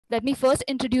Let me first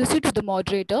introduce you to the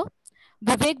moderator,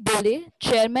 Vivek Bhole,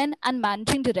 Chairman and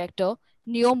Managing Director,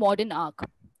 Neo Modern Arc.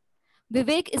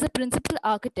 Vivek is a principal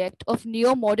architect of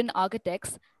Neo Modern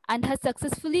Architects and has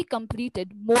successfully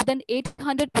completed more than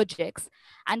 800 projects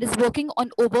and is working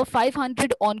on over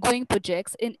 500 ongoing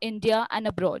projects in India and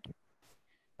abroad.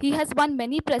 He has won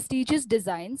many prestigious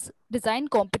design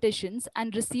competitions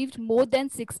and received more than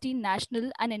 60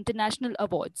 national and international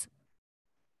awards.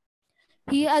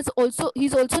 He's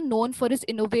also known for his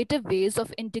innovative ways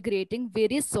of integrating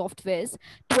various softwares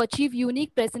to achieve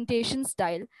unique presentation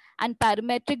style and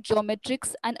parametric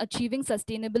geometrics and achieving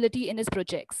sustainability in his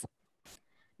projects.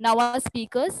 Now our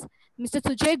speakers, Mr.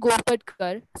 Sujay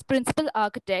Gorpadkar, Principal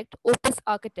Architect, Opus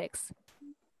Architects.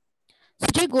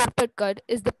 Sujay Gorpadkar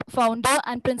is the founder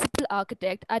and principal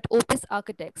architect at Opus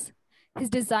Architects. His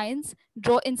designs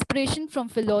draw inspiration from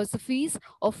philosophies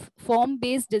of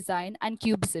form-based design and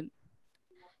cubism.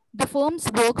 The firm's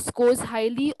work scores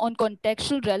highly on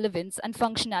contextual relevance and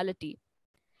functionality.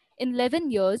 In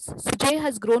 11 years, Sujay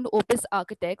has grown Opus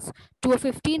Architects to a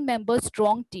 15-member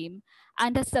strong team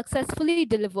and has successfully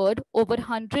delivered over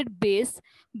 100 base,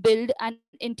 build, and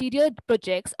interior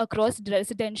projects across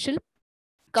residential,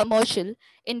 commercial,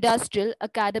 industrial,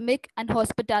 academic, and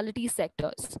hospitality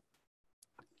sectors.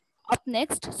 Up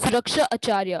next, Suraksha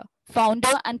Acharya,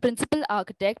 founder and principal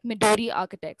architect, Midori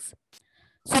Architects.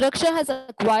 Suraksha has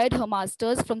acquired her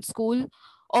master's from School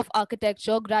of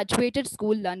Architecture, Graduated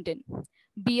School, London,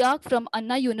 BArch from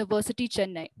Anna University,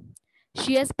 Chennai.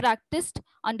 She has practiced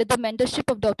under the mentorship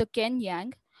of Dr. Ken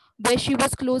Yang, where she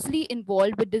was closely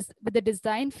involved with the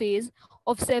design phase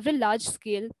of several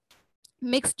large-scale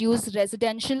mixed-use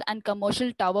residential and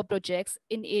commercial tower projects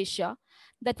in Asia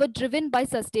that were driven by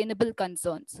sustainable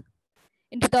concerns.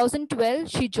 In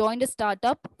 2012, she joined a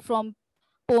startup from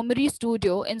Pomeri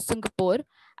Studio in Singapore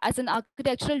as an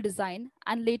architectural design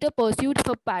and later pursued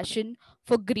her passion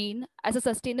for green as a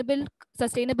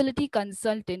sustainability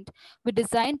consultant with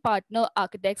Design Partner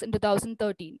Architects in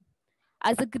 2013.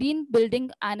 As a green building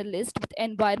analyst with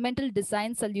environmental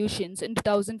design solutions in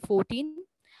 2014,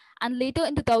 and later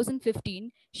in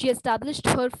 2015, she established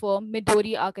her firm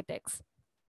Midori Architects.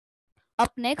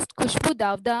 Up next, Khushbu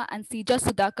Davda and Seeja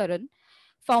Sudhakaran,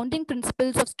 founding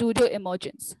principals of Studio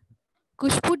Emergence.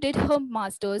 Khushbu did her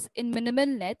master's in minimal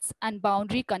nets and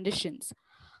boundary conditions.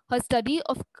 Her study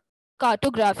of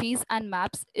cartographies and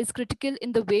maps is critical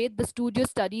in the way the studio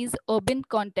studies urban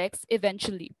contexts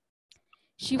eventually.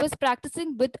 She was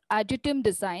practicing with Adjutum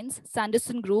Designs,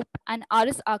 Sanderson Group, and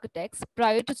RS Architects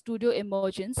prior to Studio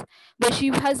Emergence, where she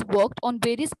has worked on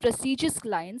various prestigious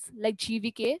clients like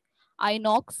GVK,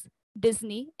 Inox,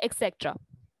 Disney, etc.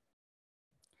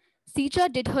 Seeja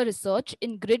did her research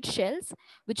in grid shells,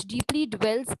 which deeply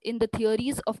dwells in the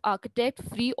theories of architect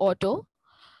Free Otto.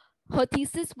 Her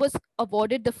thesis was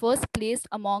awarded the first place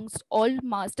amongst all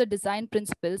master design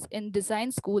principals in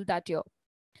design school that year.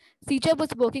 Seeja was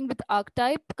working with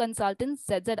archetype consultant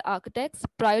ZZ Architects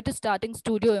prior to starting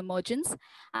Studio Emergence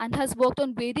and has worked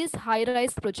on various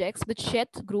high-rise projects with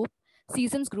Shet Group,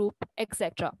 Seasons Group,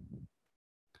 etc.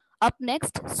 Up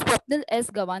next, Swapnil S.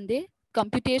 Gawande,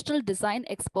 computational design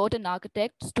expert and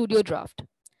architect, Studio Draaft.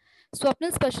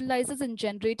 Swapnil specializes in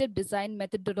generative design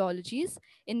methodologies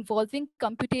involving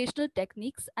computational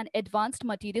techniques and advanced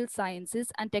material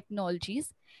sciences and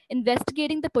technologies,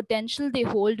 investigating the potential they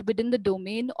hold within the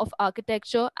domain of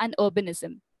architecture and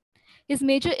urbanism. His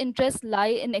major interests lie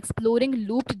in exploring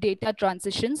looped data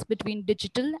transitions between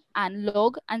digital,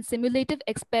 analog, and simulative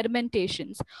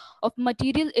experimentations of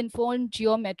material-informed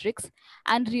geometrics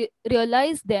and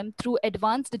realize them through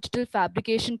advanced digital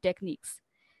fabrication techniques.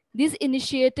 These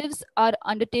initiatives are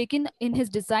undertaken in his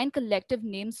design collective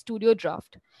named Studio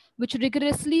Draaft, which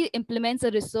rigorously implements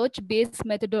a research-based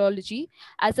methodology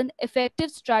as an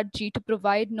effective strategy to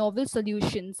provide novel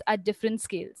solutions at different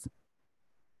scales.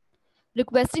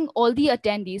 Requesting all the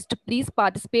attendees to please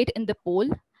participate in the poll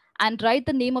and write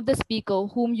the name of the speaker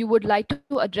whom you would like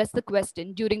to address the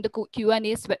question during the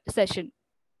Q&A session.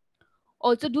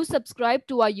 Also, do subscribe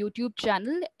to our YouTube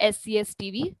channel, SCS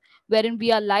TV, wherein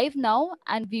we are live now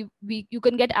and you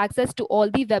can get access to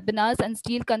all the webinars and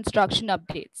steel construction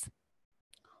updates.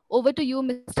 Over to you,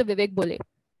 Mr. Vivek Bhole.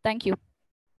 Thank you.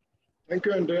 Thank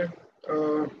you, Andre.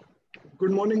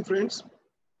 Good morning, friends.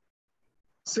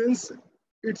 Since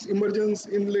its emergence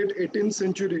in late 18th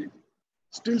century,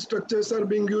 steel structures are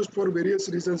being used for various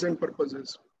reasons and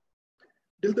purposes.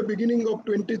 Till the beginning of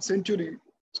 20th century,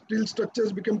 steel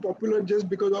structures became popular just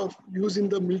because of use in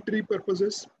the military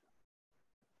purposes.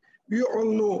 We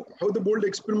all know how the bold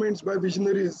experiments by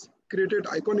visionaries created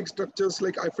iconic structures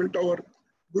like Eiffel Tower,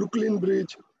 Brooklyn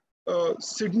Bridge,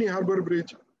 Sydney Harbour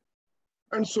Bridge,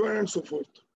 and so on and so forth.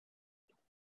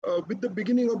 With the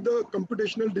beginning of the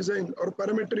computational design or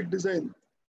parametric design,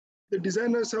 the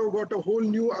designers have got a whole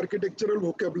new architectural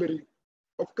vocabulary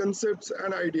of concepts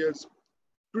and ideas.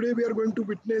 Today, we are going to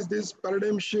witness this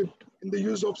paradigm shift in the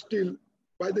use of steel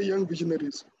by the young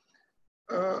visionaries.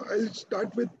 I'll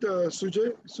start with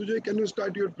Sujay. Sujay, can you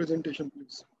start your presentation,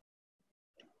 please?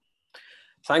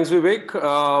 Thanks, Vivek.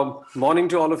 Morning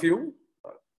to all of you.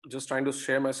 Just trying to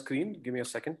share my screen. Give me a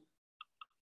second.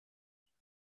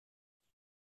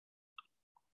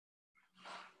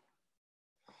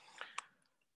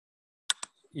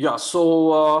 Yeah,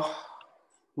 so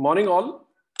morning all.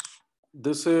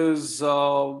 This is,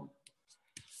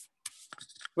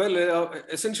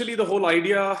 essentially the whole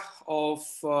idea of,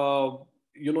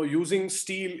 using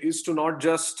steel is to not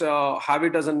just have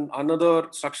it as another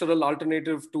structural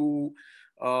alternative to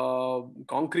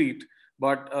concrete,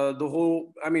 but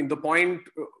the point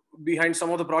behind some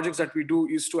of the projects that we do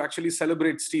is to actually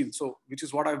celebrate steel. So, which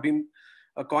is what I've been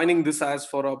coining this as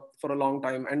for a long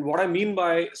time. And what I mean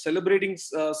by celebrating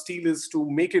steel is to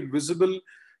make it visible,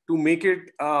 to make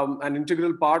it an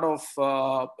integral part of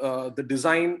the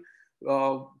design,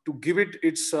 to give it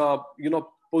its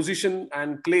position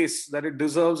and place that it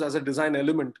deserves as a design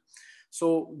element.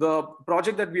 So the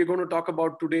project that we are going to talk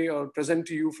about today or present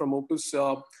to you from Opus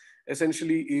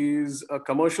essentially is a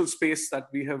commercial space that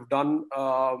we have done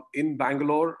in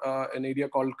Bangalore, an area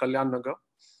called Kalyan Nagar.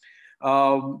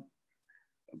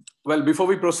 Well, before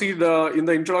we proceed, in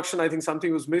the introduction, I think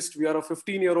something was missed. We are a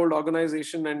 15-year-old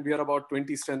organization and we are about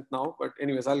 20 strength now. But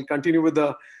anyways, I'll continue with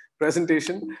the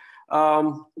presentation.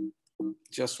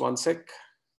 Just one sec.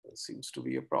 There seems to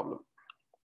be a problem.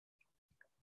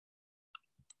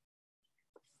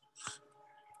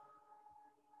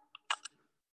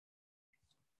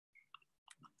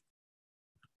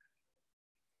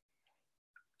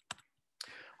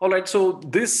 All right, so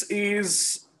this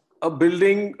is a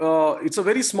building. It's a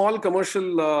very small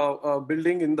commercial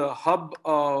building in the hub,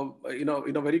 in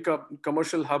a very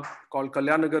commercial hub called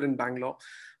Kalyan Nagar in Bangalore,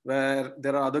 where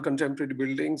there are other contemporary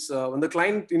buildings. When the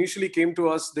client initially came to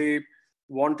us, they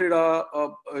wanted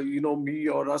me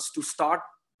or us to start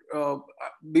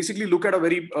basically look at a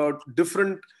very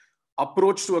different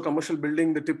approach to a commercial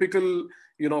building. The typical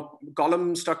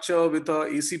column structure with a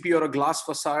ACP or a glass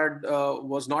facade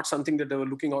was not something that they were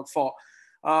looking out for.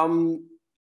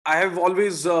 I have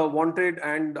always wanted,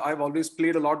 and I've always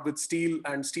played a lot with steel,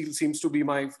 and steel seems to be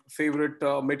my favorite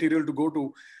material to go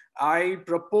to. I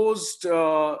proposed,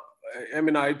 I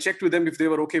checked with them if they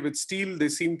were okay with steel. They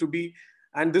seemed to be,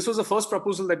 and this was the first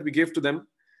proposal that we gave to them.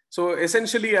 So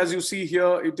essentially, as you see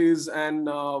here, it is an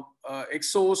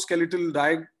exoskeletal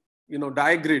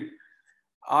diagrid.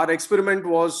 Our experiment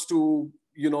was to,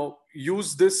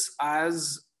 use this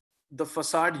as the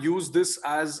facade, use this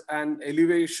as an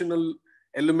elevational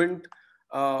element,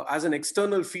 as an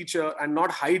external feature, and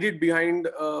not hide it behind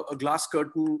a glass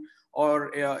curtain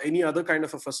or any other kind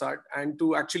of a facade, and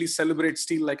to actually celebrate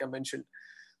steel, like I mentioned.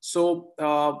 So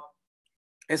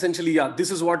essentially, yeah,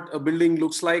 this is what a building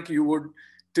looks like. You would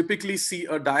typically see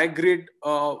a diagrid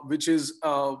which is,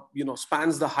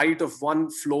 spans the height of one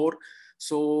floor.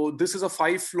 So this is a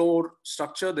 5-floor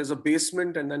structure. There's a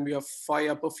basement, and then we have 5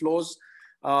 upper floors.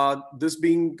 This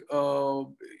being,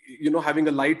 having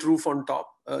a light roof on top.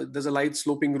 There's a light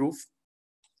sloping roof,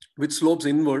 which slopes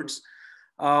inwards.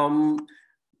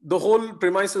 The whole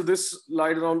premise of this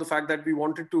lied around the fact that we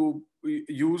wanted to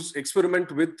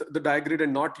experiment with the diagrid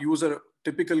and not use a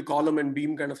typical column and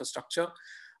beam kind of a structure.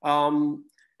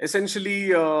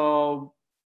 Essentially,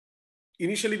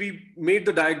 initially we made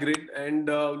the diagrid, and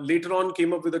later on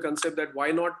came up with the concept that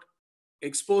why not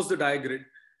expose the diagrid,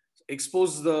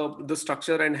 expose the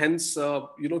structure, and hence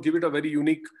give it a very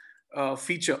unique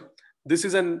feature. This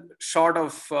is a shot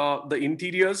of the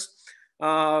interiors.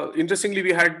 Interestingly,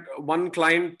 we had one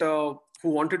client who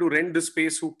wanted to rent this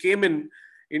space, who came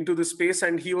into the space,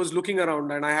 and he was looking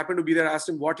around, and I happened to be there. I asked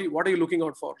him, what are you looking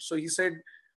out for? So he said,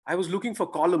 I was looking for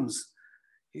columns.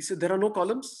 He said, there are no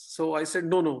columns? So I said,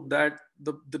 no, that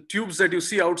the tubes that you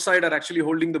see outside are actually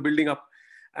holding the building up.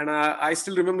 And I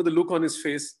still remember the look on his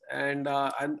face. And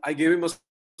I gave him a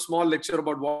small lecture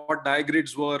about what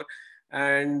diagrids were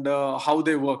and how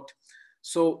they worked.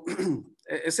 So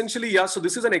essentially, yeah, so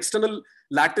this is an external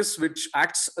lattice which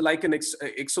acts like an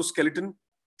exoskeleton.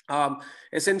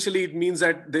 Essentially, it means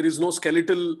that there is no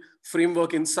skeletal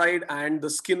framework inside, and the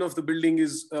skin of the building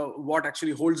is what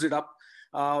actually holds it up.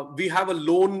 We have a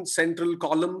lone central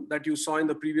column that you saw in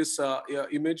the previous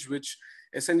image, which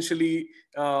essentially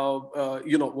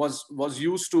was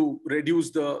used to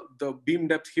reduce the beam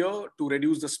depth here, to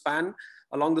reduce the span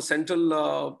along the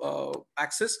central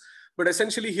axis. But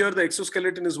essentially here, the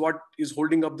exoskeleton is what is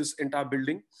holding up this entire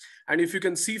building. And if you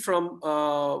can see from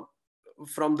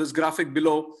this graphic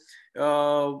below,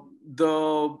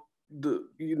 the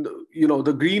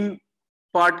green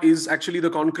part is actually the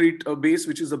concrete base,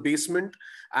 which is the basement,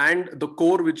 and the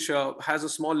core, which has a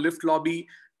small lift lobby,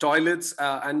 toilets,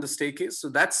 and the staircase. So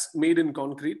that's made in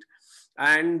concrete.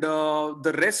 And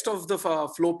the rest of the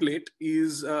floor plate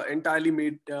is entirely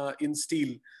made in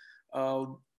steel.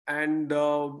 Of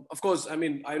course, I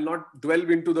mean, I'll not delve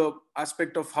into the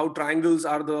aspect of how triangles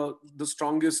are the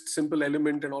strongest simple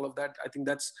element and all of that. I think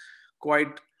that's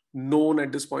quite known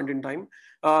at this point in time.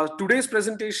 Today's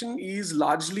presentation is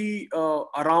largely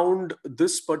around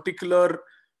this particular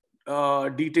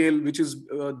detail, which is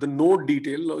the node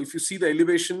detail. If you see the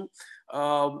elevation,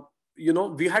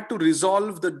 we had to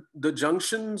resolve the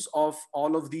junctions of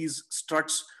all of these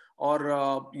struts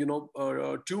or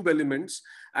tube elements.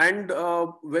 And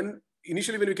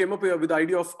initially when we came up with the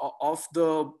idea of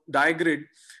the diagrid,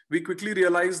 we quickly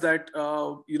realized that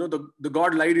the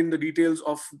God lied in the details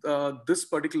of this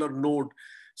particular node.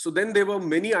 So then there were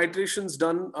many iterations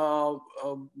done,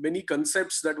 many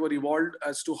concepts that were evolved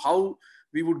as to how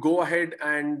we would go ahead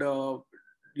and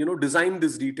design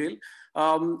this detail.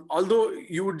 Although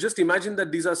you would just imagine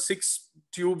that these are 6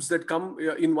 tubes that come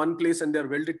in one place and they're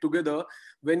welded together,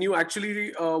 when you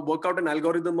actually work out an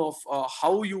algorithm of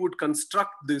how you would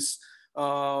construct this,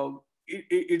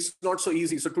 it's not so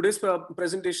easy. So today's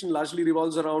presentation largely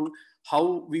revolves around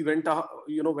how we went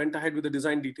ahead with the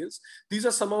design details. These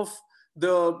are some of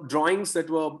the drawings that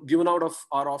were given out of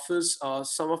our office,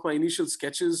 some of my initial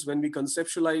sketches when we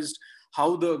conceptualized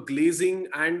how the glazing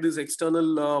and this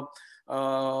external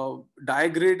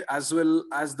diagrid as well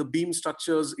as the beam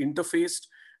structures interfaced,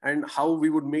 and how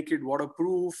we would make it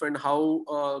waterproof, and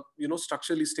how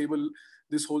structurally stable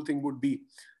this whole thing would be.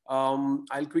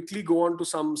 I'll quickly go on to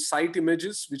some site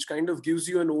images, which kind of gives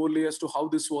you an overlay as to how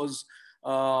this was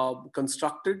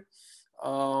constructed.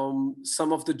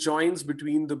 Some of the joints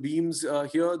between the beams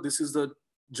here. This is the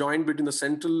joint between the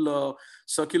central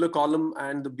circular column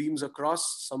and the beams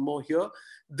across. Some more here.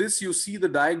 This you see the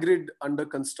diagrid under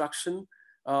construction.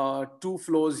 2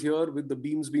 floors here with the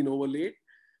beams being overlaid.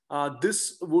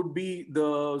 This would be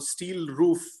the steel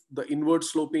roof, the inward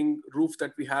sloping roof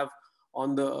that we have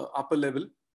on the upper level.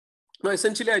 Now,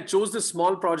 essentially, I chose this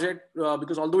small project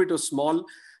because although it was small,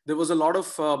 there was a lot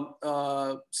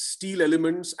of steel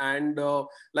elements. And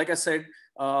like I said,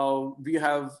 we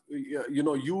have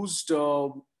used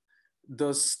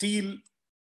the steel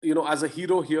as a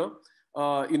hero here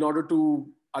in order to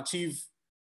achieve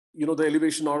the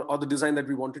elevation or the design that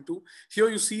we wanted to. Here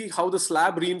you see how the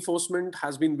slab reinforcement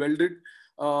has been welded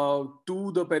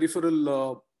to the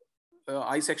peripheral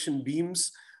I section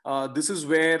beams. This is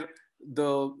where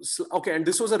and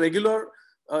this was a regular,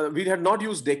 we had not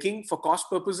used decking for cost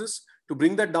purposes. To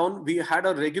bring that down, we had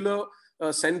a regular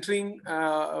centering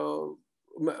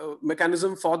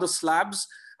mechanism for the slabs.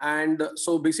 And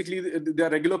so basically there are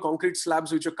regular concrete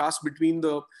slabs which are cast between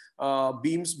the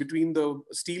beams, between the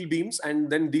steel beams, and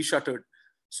then de-shuttered.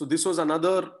 So this was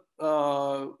another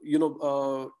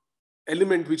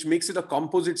element which makes it a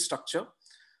composite structure.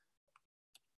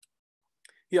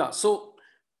 Yeah, so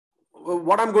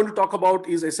what I'm going to talk about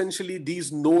is essentially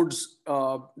these nodes.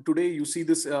 Today you see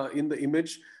this in the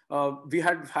image. We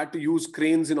had to use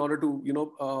cranes in order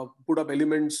to put up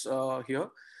elements here.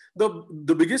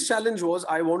 The biggest challenge was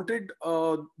I wanted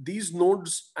these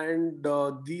nodes and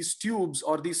these tubes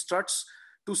or these struts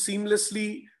to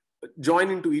seamlessly join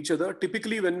into each other.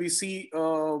 Typically, when we see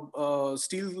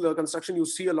steel construction, you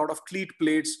see a lot of cleat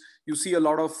plates. You see a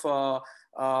lot of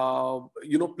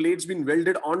plates being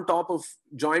welded on top of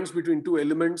joints between 2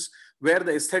 elements, where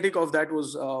the aesthetic of that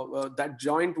was that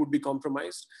joint would be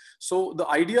compromised. So the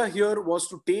idea here was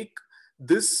to take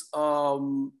this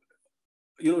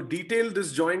detail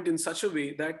this joint in such a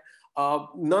way that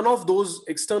none of those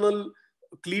external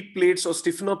cleat plates or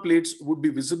stiffener plates would be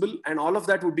visible, and all of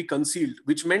that would be concealed,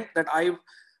 which meant that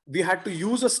we had to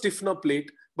use a stiffener plate,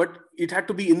 but it had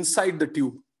to be inside the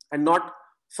tube and not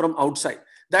from outside.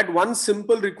 That one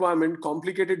simple requirement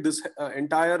complicated this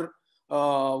entire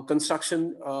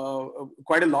construction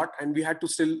quite a lot, and we had to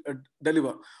still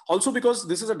deliver. Also, because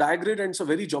this is a diagrid and it's a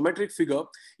very geometric figure,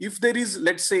 if there is,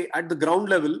 let's say at the ground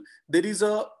level, there is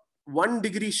a 1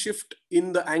 degree shift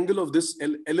in the angle of this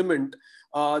element,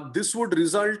 this would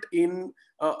result in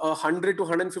 100 to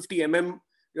 150 mm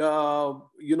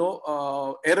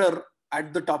error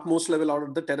at the topmost level or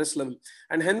at the terrace level.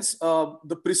 And hence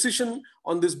the precision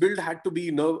on this build had to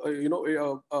be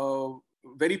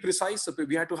very precise.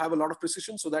 We had to have a lot of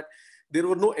precision so that there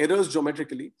were no errors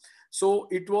geometrically. So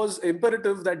it was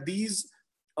imperative that these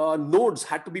nodes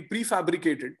had to be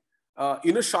prefabricated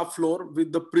in a shop floor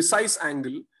with the precise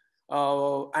angle,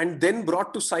 and then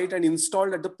brought to site and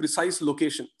installed at the precise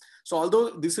location. So although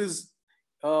this is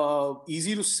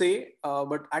easy to say,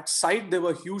 but at site there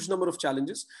were a huge number of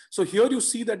challenges. So here you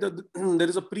see that there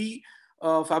is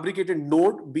a fabricated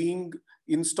node being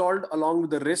installed along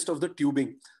with the rest of the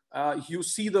tubing. You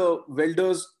see the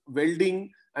welders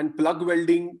welding and plug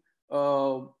welding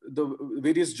the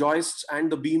various joists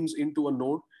and the beams into a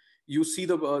node. You see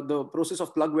the process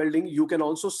of plug welding. You can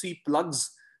also see plugs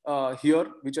here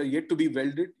which are yet to be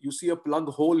welded. You see a plug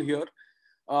hole here.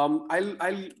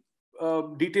 I'll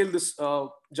detail this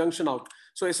junction out.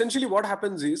 So essentially what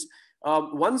happens is,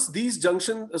 once these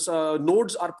junctions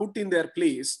nodes are put in their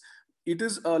place, it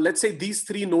is let's say these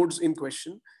three nodes in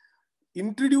question,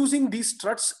 introducing these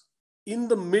struts in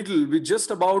the middle with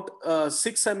just about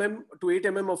 6 mm to 8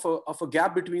 mm of a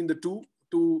gap between the two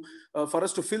for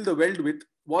us to fill the weld with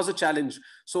was a challenge.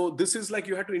 So this is like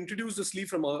you had to introduce the sleeve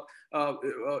from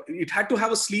it had to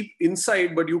have a sleeve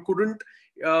inside, but you couldn't,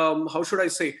 how should I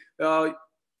say,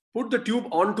 put the tube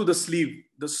onto the sleeve.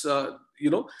 This,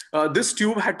 this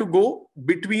tube had to go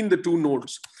between the two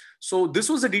nodes. So this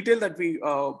was the detail that we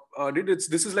did.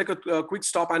 This is like a quick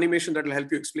stop animation that will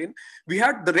help you explain. We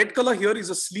had the red color here is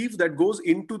a sleeve that goes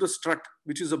into the strut,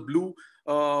 which is a blue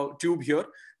tube here.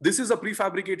 This is a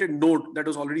prefabricated node that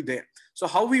was already there. So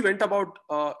how we went about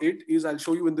it is, I'll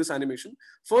show you in this animation.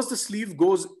 First, the sleeve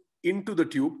goes into the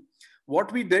tube.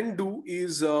 What we then do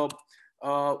is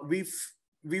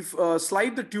we've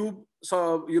slide the tube,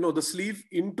 so the sleeve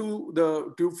into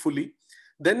the tube fully.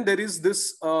 Then there is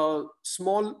this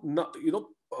small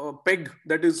peg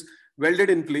that is welded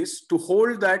in place to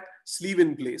hold that sleeve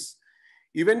in place.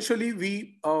 Eventually,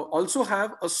 we also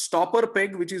have a stopper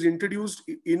peg which is introduced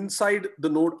inside the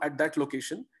node at that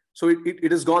location. So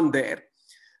it has gone there.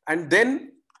 And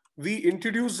then we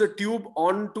introduce the tube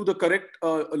onto the correct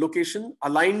location,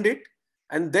 aligned it,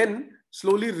 and then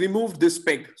slowly removed this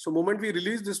peg. So moment we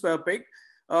release this peg,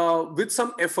 with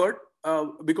some effort,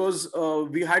 because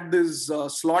we had this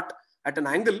slot at an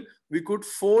angle, we could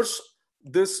force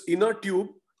this inner tube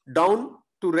down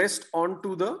to rest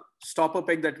onto the stopper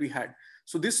peg that we had.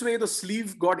 So this way the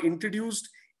sleeve got introduced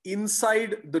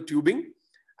inside the tubing,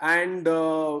 and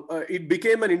it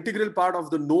became an integral part of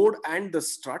the node and the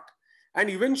strut. And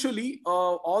eventually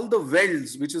all the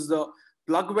welds, which is the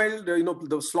plug weld,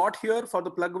 the slot here for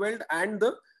the plug weld and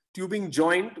the tubing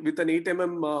joint with an 8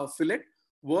 mm fillet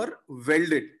were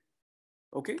welded.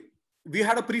 Okay, we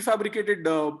had a prefabricated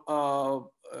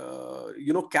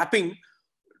capping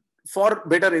for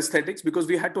better aesthetics, because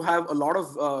we had to have a lot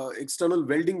of external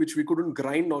welding which we couldn't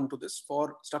grind onto this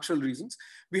for structural reasons.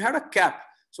 We had a cap,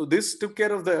 so this took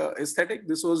care of the aesthetic.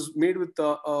 This was made with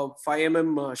a 5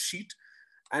 mm sheet,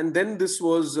 and then this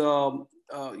was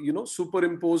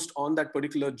superimposed on that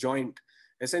particular joint,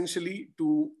 essentially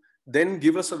to then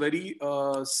give us a very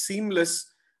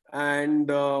seamless and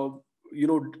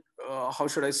how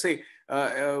should I say,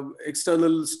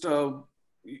 external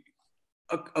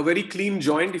a very clean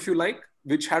joint, if you like,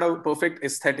 which had a perfect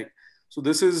aesthetic. So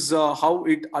this is how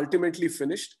it ultimately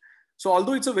finished. So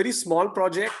although it's a very small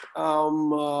project,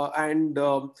 and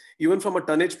even from a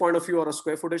tonnage point of view or a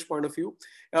square footage point of view,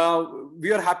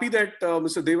 we are happy that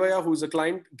Mr. Devaya, who is a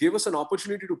client, gave us an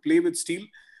opportunity to play with steel.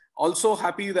 Also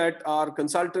happy that our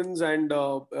consultants and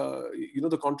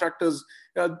the contractors,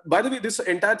 by the way, this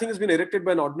entire thing has been erected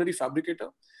by an ordinary fabricator.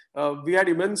 We had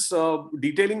immense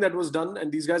detailing that was done, and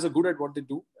these guys are good at what they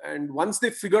do. And once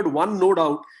they figured one node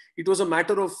out, it was a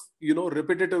matter of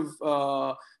repetitive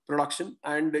production.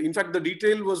 And in fact, the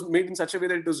detail was made in such a way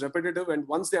that it was repetitive. And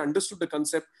once they understood the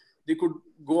concept, they could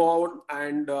go on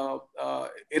and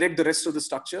erect the rest of the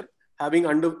structure, having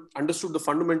understood the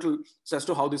fundamentals as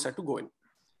to how this had to go in.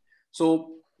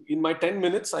 So in my 10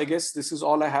 minutes, I guess this is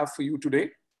all I have for you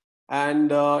today.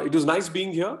 And it was nice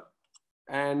being here.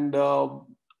 And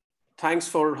thanks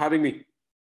for having me.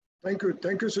 Thank you.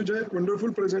 Thank you, Sujay.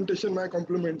 Wonderful presentation. My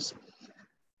compliments.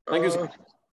 Thank you, sir.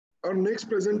 Our next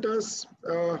presenters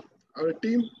are a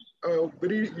team, a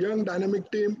very young, dynamic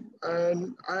team.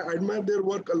 And I admire their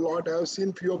work a lot. I have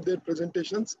seen few of their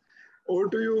presentations. Over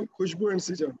to you, Khushbu and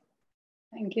Seeja.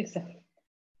 Thank you, sir.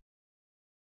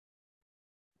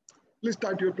 Please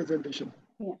start your presentation.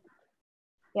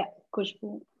 Yeah,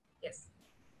 Khushbu. Yes.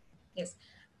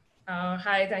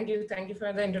 Hi, thank you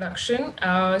for the introduction.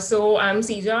 So I'm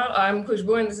Seeja, I'm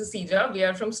Khushbu, and this is Seeja. We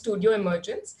are from Studio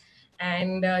Emergence.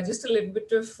 And just a little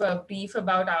bit of brief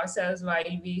about ourselves while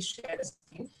we share the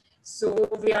screen. So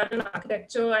we are an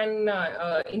architecture and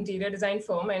interior design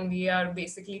firm, and we are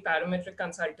basically parametric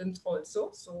consultants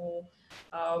also. So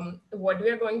what we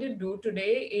are going to do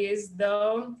today is we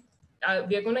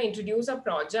are going to introduce a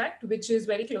project which is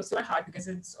very close to our heart because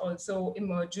it's also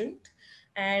emergent.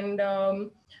 And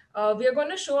we are going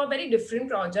to show a very different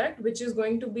project, which is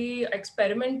going to be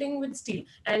experimenting with steel.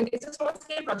 And it's a small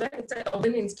scale project. It's an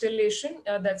urban installation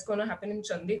that's going to happen in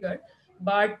Chandigarh.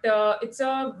 But it's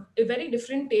a very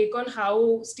different take on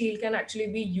how steel can actually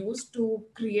be used to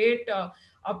create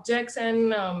objects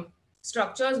and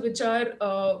structures which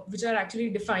are actually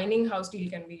defining how steel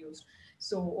can be used.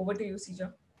 So over to you,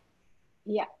 Seeja.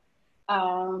 Yeah.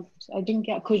 I think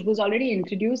Khushbu's already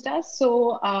introduced us.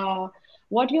 So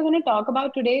what we're going to talk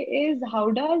about today is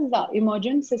how does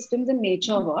emergent systems in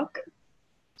nature work?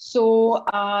 So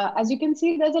as you can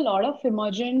see, there's a lot of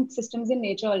emergent systems in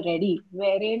nature already,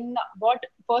 wherein what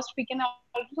first we can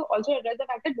also address the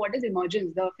fact that what is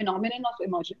emergence, the phenomenon of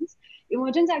emergence.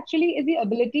 Emergence actually is the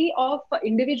ability of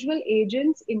individual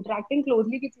agents interacting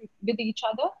closely with each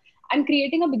other and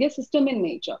creating a bigger system in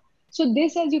nature. So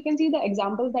this, as you can see, the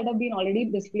examples that have been already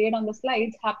displayed on the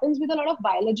slides happens with a lot of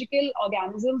biological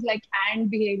organisms like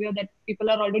ant behavior that people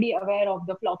are already aware of,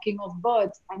 the flocking of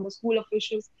birds and the school of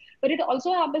fishes. But it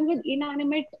also happens with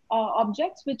inanimate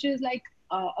objects, which is like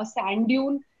a sand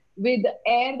dune with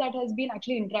air that has been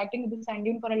actually interacting with the sand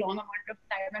dune for a long amount of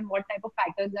time and what type of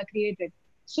patterns are created.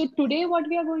 So today what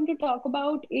we are going to talk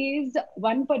about is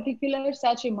one particular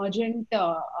such emergent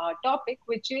topic,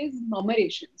 which is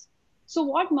murmurations. So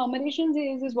what murmurations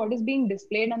is what is being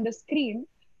displayed on the screen,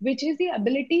 which is the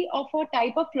ability of a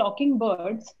type of flocking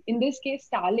birds, in this case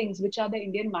starlings, which are the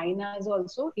Indian mynas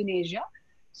also in Asia.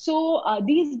 So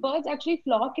these birds actually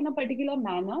flock in a particular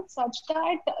manner such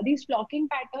that these flocking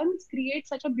patterns create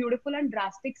such a beautiful and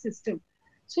drastic system.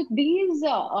 So these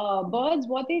birds,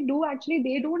 what they do actually,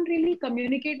 they don't really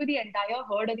communicate with the entire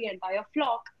herd or the entire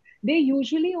flock. They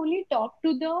usually only talk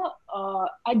to the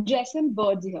adjacent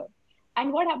birds here.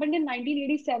 And what happened in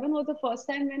 1987 was the first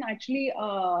time when actually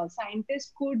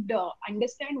scientists could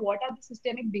understand what are the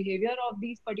systemic behavior of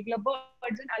these particular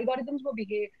birds, and algorithms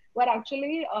were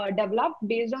actually developed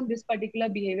based on this particular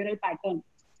behavioral pattern.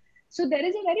 So there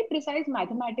is a very precise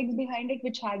mathematics behind it,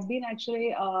 which has been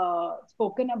actually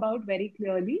spoken about very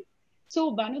clearly. So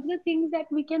one of the things that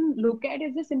we can look at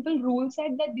is the simple rule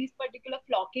set that these particular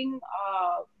flocking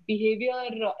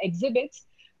behavior exhibits,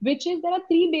 which is there are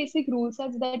three basic rule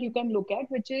sets that you can look at,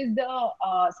 which is the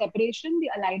separation,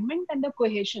 the alignment, and the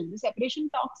cohesion. The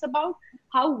separation talks about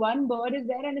how one bird is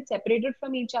there and it's separated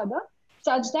from each other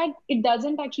such that it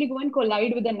doesn't actually go and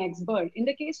collide with the next bird. In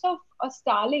the case of a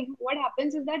starling, what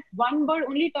happens is that one bird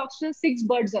only talks to 6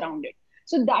 birds around it.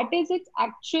 So that is its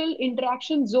actual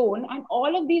interaction zone. And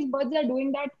all of these birds are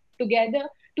doing that together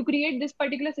to create this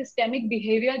particular systemic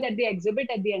behavior that they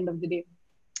exhibit at the end of the day,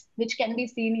 which can be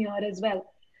seen here as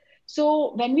well.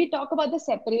 So when we talk about the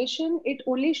separation, it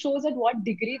only shows at what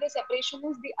degree the separation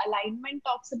is. The alignment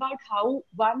talks about how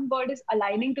one bird is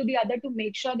aligning to the other to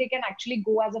make sure they can actually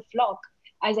go as a flock,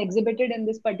 as exhibited in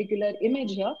this particular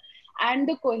image here. And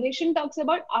the cohesion talks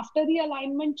about after the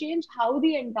alignment change, how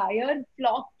the entire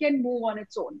flock can move on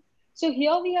its own. So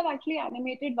here we have actually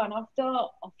animated one of the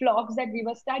flocks that we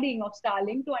were studying of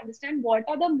starling to understand what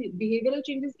are the behavioral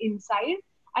changes inside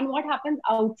and what happens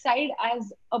outside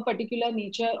as a particular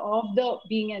nature of the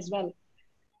being as well.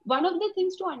 One of the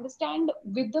things to understand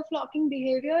with the flocking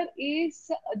behavior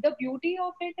is the beauty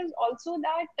of it is also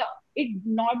that it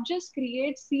not just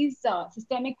creates these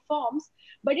systemic forms,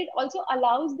 but it also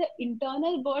allows the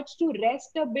internal birds to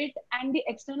rest a bit and the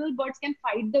external birds can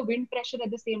fight the wind pressure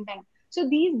at the same time. So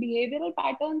these behavioral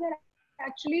patterns are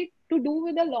actually to do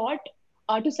with a lot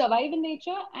to survive in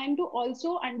nature and to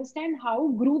also understand how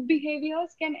group behaviors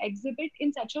can exhibit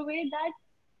in such a way that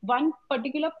one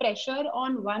particular pressure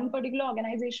on one particular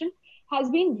organization has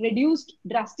been reduced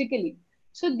drastically.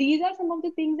 So these are some of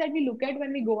the things that we look at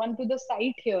when we go onto the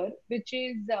site here, which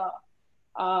is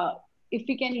if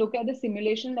we can look at the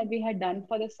simulation that we had done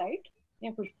for the site.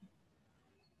 Yeah, Khushbu.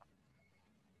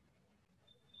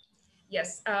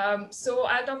 Yes, so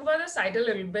I'll talk about the site a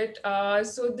little bit.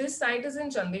 So this site is in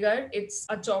Chandigarh. It's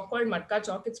a chalk called Matka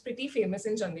Chalk. It's pretty famous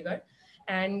in Chandigarh.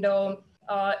 And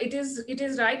it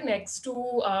is right next to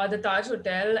the Taj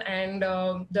Hotel and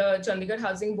the Chandigarh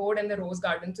Housing Board and the Rose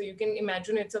Garden. So you can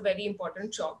imagine it's a very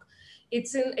important chalk.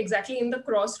 It's exactly in the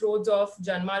crossroads of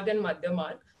Janmarg and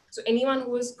Madhyamarg. So anyone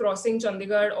who is crossing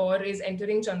Chandigarh or is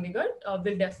entering Chandigarh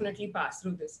will definitely pass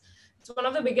through this. It's one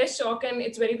of the biggest chalk, and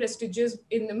it's very prestigious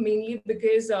mainly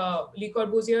because Le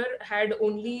Corbusier had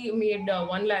only made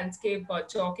one landscape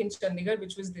chalk in Chandigarh,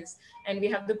 which was this, and we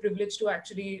have the privilege to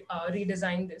actually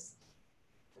redesign this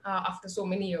after so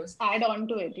many years. Add on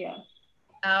to it, yeah.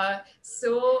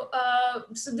 So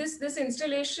this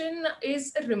installation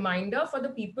is a reminder for the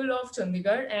people of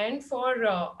Chandigarh and for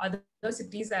other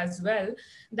cities as well,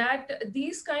 that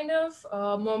these kind of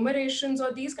murmurations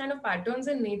or these kind of patterns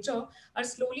in nature are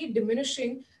slowly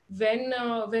diminishing when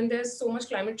there's so much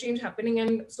climate change happening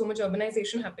and so much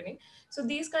urbanization happening. So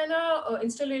these kind of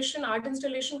art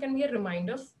installation can be a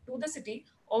reminder to the city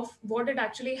of what it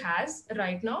actually has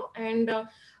right now, and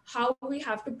how we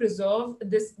have to preserve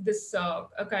this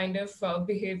kind of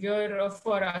behavior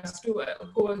for us to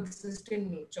coexist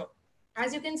in nature.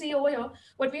 As you can see over here,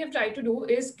 what we have tried to do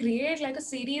is create like a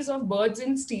series of birds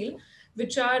in steel,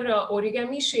 which are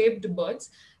origami shaped birds.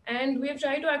 And we have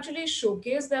tried to actually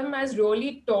showcase them as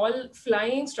really tall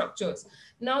flying structures.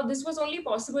 Now, this was only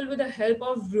possible with the help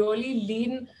of really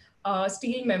lean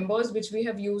steel members, which we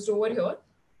have used over here.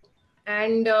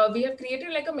 And we have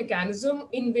created like a mechanism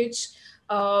in which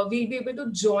we'll be able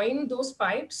to join those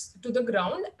pipes to the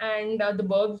ground, and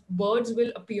the birds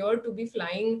will appear to be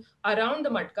flying around the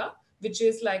matka, which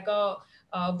is like a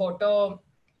water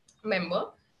member.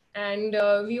 And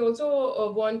we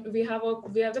also we have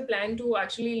the plan to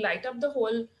actually light up the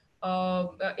whole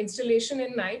installation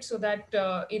in night, so that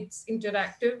it's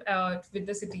interactive with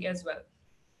the city as well.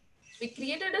 We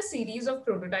created a series of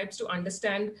prototypes to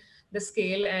understand the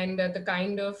scale and the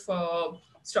kind of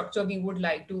structure we would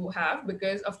like to have,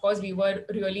 because of course we were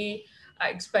really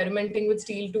experimenting with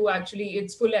steel to actually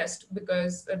its fullest,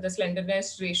 because the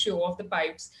slenderness ratio of the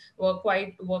pipes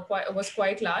was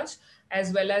quite large,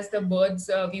 as well as the birds,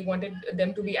 we wanted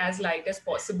them to be as light as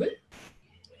possible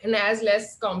and as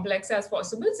less complex as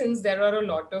possible, since there are a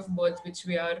lot of birds which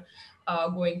we are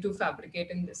going to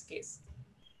fabricate in this case.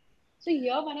 So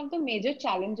here, one of the major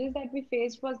challenges that we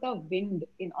faced was the wind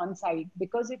in on site,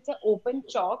 because it's an open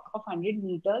chalk of 100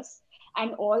 meters,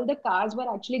 and all the cars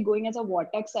were actually going as a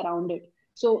vortex around it.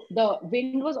 So the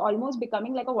wind was almost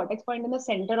becoming like a vortex point in the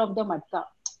center of the matka.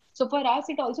 So for us,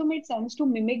 it also made sense to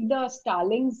mimic the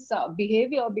starlings'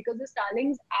 behavior, because the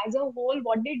starlings as a whole,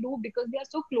 what they do, because they are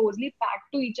so closely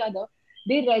packed to each other,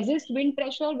 they resist wind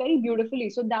pressure very beautifully.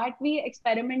 So that we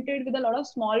experimented with a lot of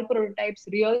small prototypes,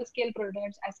 real scale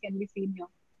prototypes, as can be seen here.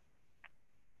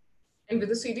 And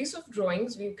with a series of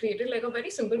drawings, we created like a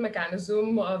very simple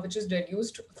mechanism, which is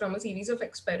deduced from a series of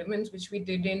experiments which we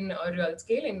did in real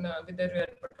scale with the real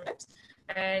prototypes.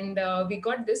 And we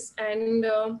got this, and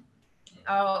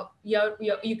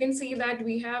you can see that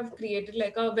we have created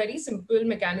like a very simple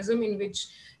mechanism in which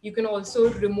you can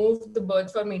also remove the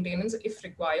birds for maintenance if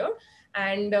required.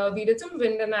 And we did some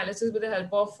wind analysis with the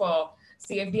help of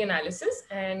CFD analysis,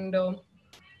 and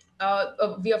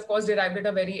we of course derived at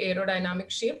a very aerodynamic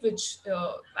shape, which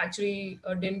actually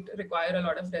didn't require a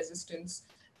lot of resistance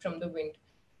from the wind.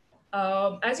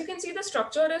 As you can see, the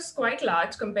structure is quite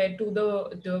large compared to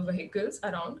the vehicles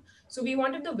around. So we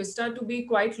wanted the vista to be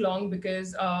quite long,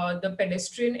 because the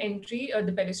pedestrian entry,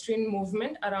 the pedestrian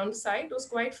movement around the site was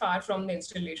quite far from the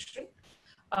installation.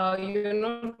 You're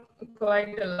not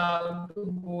quite allowed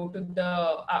to go to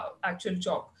the actual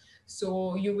chalk.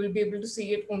 So you will be able to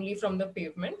see it only from the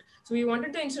pavement. So we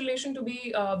wanted the installation to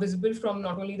be visible from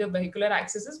not only the vehicular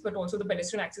accesses, but also the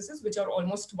pedestrian accesses, which are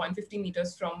almost 150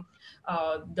 meters from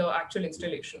the actual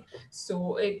installation.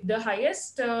 So the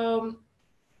highest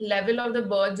level of the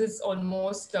birds is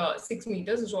almost 6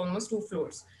 meters, it's almost 2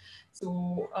 floors.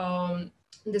 So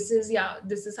this is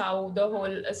how the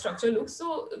whole structure looks.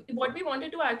 So what we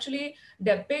wanted to actually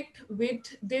depict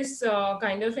with this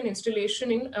kind of an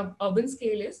installation in urban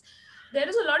scale is, there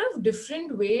is a lot of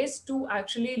different ways to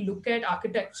actually look at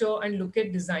architecture and look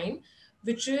at design,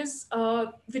 which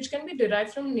can be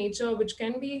derived from nature, which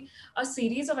can be a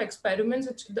series of experiments,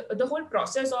 which the whole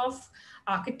process of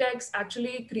architects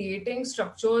actually creating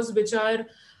structures which are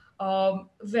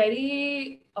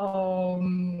very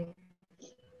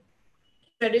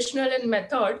traditional in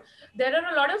method. There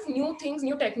are a lot of new things,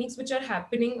 new techniques which are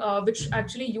happening, which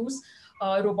actually use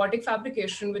robotic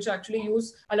fabrication, which actually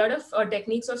use a lot of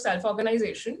techniques of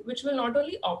self-organization, which will not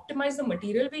only optimize the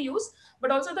material we use,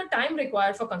 but also the time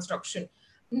required for construction.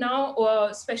 Now,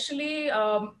 especially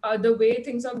the way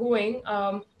things are going,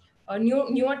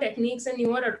 newer techniques and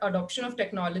newer adoption of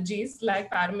technologies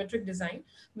like parametric design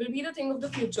will be the thing of the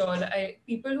future.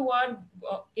 People who are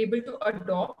able to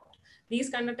adopt these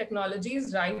kind of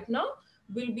technologies right now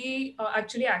will be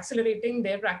actually accelerating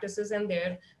their practices and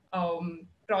their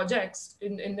projects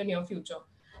in the near future.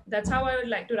 that's how I would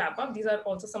like to wrap up. These are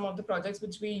also some of the projects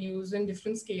which we use in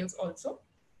different scales also.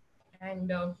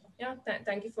 And yeah,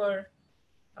 thank you for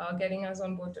getting us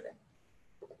on board today.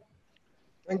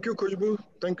 Thank you, Khushbu.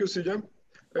 Thank you, Seeja.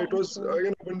 It was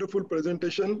again a wonderful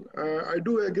presentation. I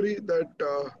do agree that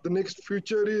the next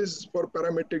future is for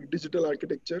parametric digital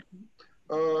architecture.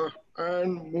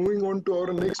 And moving on to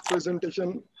our next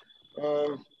presentation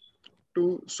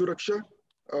to Suraksha.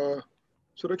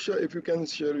 Suraksha, if you can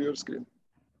share your screen.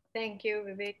 Thank you,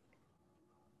 Vivek.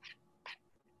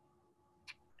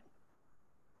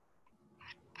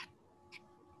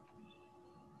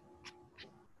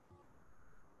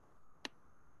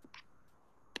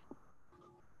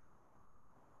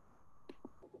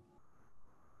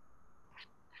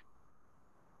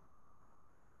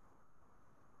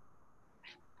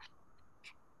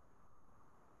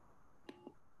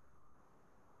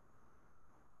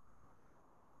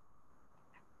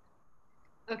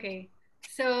 Okay,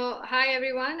 so hi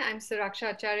everyone, I'm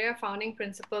Suraksha Acharya, founding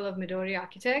principal of Midori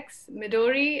Architects.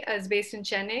 Midori is based in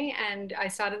Chennai and I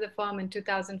started the firm in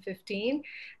 2015.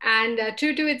 And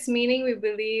true to its meaning, we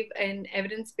believe in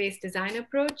evidence-based design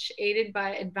approach aided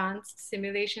by advanced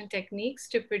simulation techniques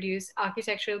to produce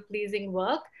architectural pleasing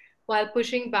work while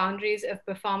pushing boundaries of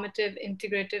performative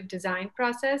integrative design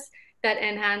process that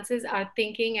enhances our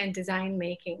thinking and design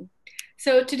making.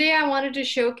 So today I wanted to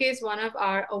showcase one of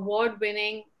our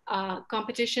award-winning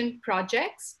competition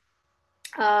projects.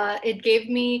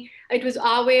 It was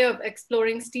our way of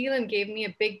exploring steel and gave me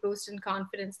a big boost in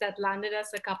confidence that landed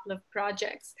us a couple of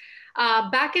projects.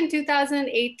 Back in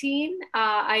 2018,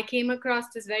 I came across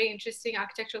this very interesting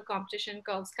architectural competition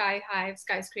called Sky Hive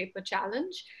Skyscraper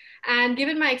Challenge. And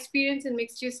given my experience in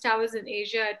mixed-use towers in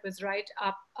Asia, it was right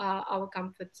up our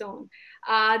comfort zone.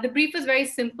 The brief was very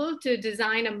simple: to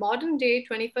design a modern-day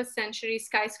 21st century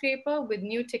skyscraper with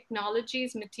new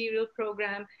technologies, material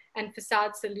program, and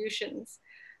facade solutions.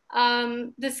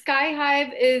 The Sky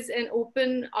Hive is an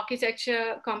open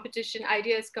architecture competition,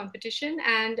 ideas competition,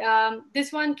 and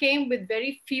this one came with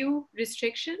very few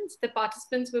restrictions. The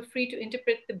participants were free to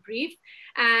interpret the brief,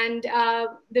 and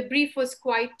the brief was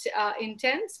quite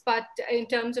intense, but in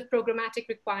terms of programmatic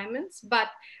requirements. But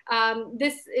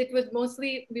it was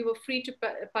mostly, we were free to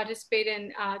participate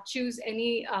and choose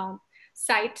any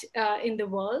site in the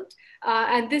world,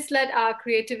 and this let our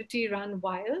creativity run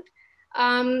wild.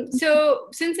 So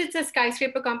since it's a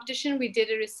skyscraper competition, we did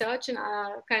a research and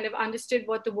kind of understood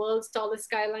what the world's tallest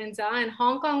skylines are. And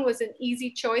Hong Kong was an easy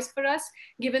choice for us,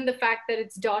 given the fact that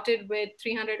it's dotted with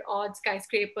 300 odd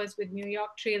skyscrapers with New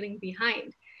York trailing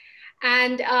behind.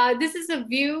 And this is a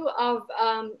view of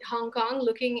Hong Kong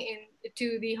looking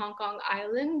into the Hong Kong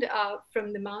island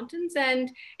from the mountains. And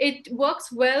it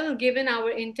works well given our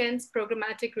intense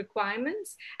programmatic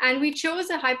requirements. And we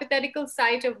chose a hypothetical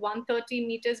site of 130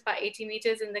 meters by 80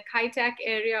 meters in the Kai Tak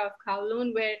area of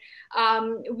Kowloon, where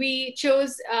we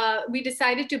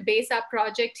decided to base our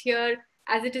project here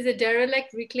as it is a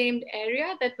derelict reclaimed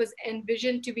area that was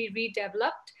envisioned to be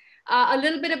redeveloped. A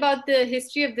little bit about the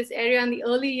history of this area. In the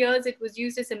early years, it was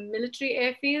used as a military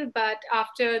airfield, but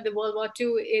after the World War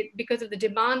II, because of the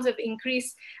demands of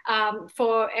increase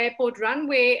for airport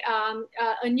runway,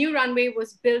 a new runway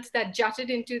was built that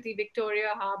jutted into the Victoria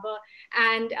Harbour,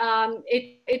 and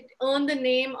it earned the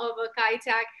name of a Kai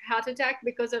Tak heart attack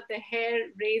because of the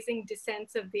hair-raising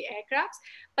descents of the aircrafts.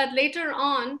 But later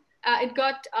on, it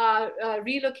got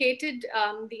relocated,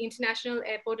 the international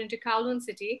airport, into Kowloon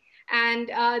City.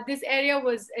 And this area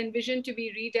was envisioned to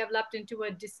be redeveloped into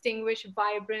a distinguished,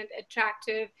 vibrant,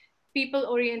 attractive,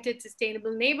 people-oriented,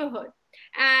 sustainable neighborhood.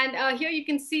 And here you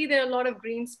can see there are a lot of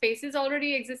green spaces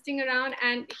already existing around.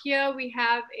 And here we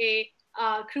have a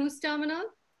cruise terminal,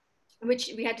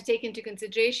 which we had to take into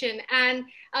consideration. And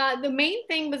the main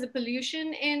thing was the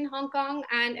pollution in Hong Kong,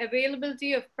 and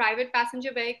availability of private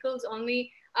passenger vehicles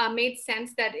only made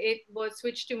sense that it was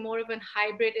switched to more of a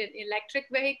hybrid and electric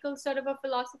vehicle sort of a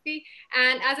philosophy.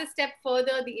 And as a step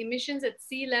further, the emissions at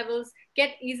sea levels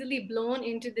get easily blown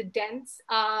into the dense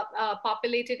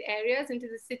populated areas into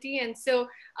the city. And so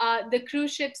the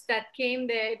cruise ships that came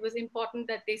there, it was important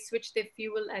that they switch their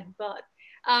fuel at berth.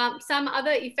 Some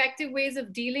other effective ways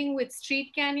of dealing with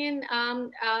street canyon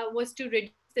was to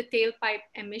reduce the tailpipe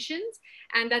emissions.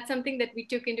 And that's something that we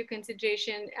took into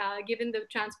consideration, given the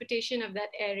transportation of that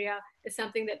area is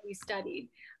something that we studied.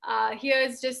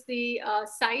 Here's just the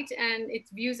site and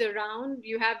its views around.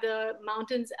 You have the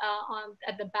mountains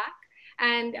at the back,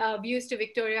 and views to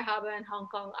Victoria Harbour and Hong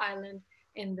Kong Island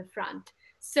in the front.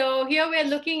 So here we're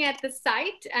looking at the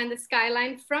site and the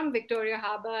skyline from Victoria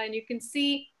Harbour, and you can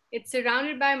see it's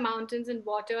surrounded by mountains and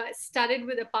water, studded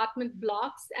with apartment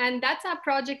blocks. And that's our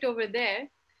project over there.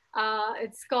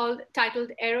 It's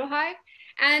titled Aero Hive.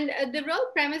 And the real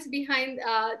premise behind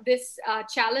this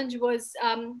challenge was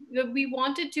we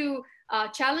wanted to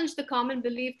challenge the common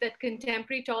belief that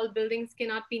contemporary tall buildings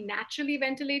cannot be naturally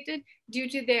ventilated due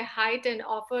to their height, and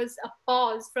offers a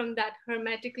pause from that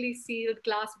hermetically sealed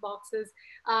glass boxes,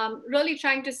 really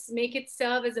trying to make it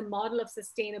serve as a model of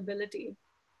sustainability.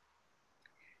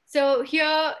 So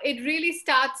here it really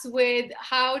starts with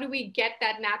how do we get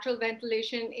that natural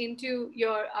ventilation into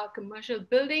your commercial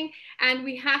building, and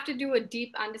we have to do a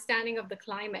deep understanding of the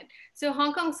climate. So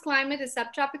Hong Kong's climate is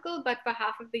subtropical, but for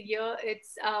half of the year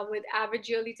it's with average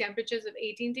yearly temperatures of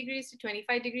 18 degrees to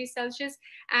 25 degrees Celsius,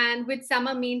 and with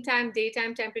summer meantime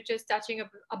daytime temperatures touching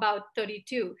about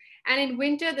 32. And in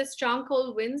winter, the strong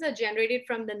cold winds are generated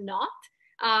from the north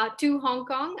to Hong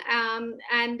Kong,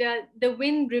 and the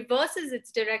wind reverses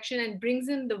its direction and brings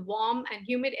in the warm and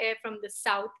humid air from the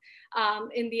south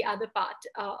in the other part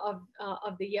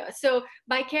of the year. So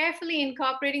by carefully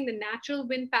incorporating the natural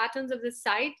wind patterns of the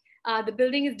site, the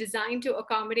building is designed to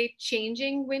accommodate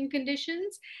changing wind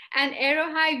conditions, and Aero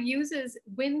Hive uses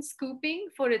wind scooping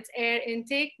for its air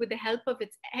intake with the help of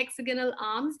its hexagonal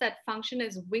arms that function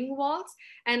as wing walls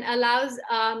and allows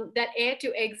that air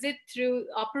to exit through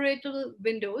operable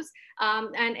windows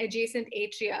and adjacent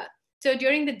atria. So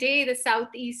during the day, the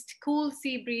southeast cool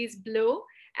sea breeze blow,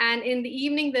 and in the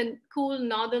evening, the cool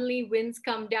northerly winds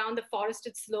come down the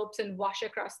forested slopes and wash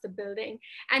across the building.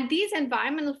 And these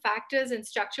environmental factors and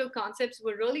structural concepts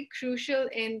were really crucial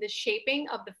in the shaping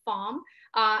of the form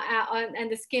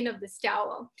and the skin of this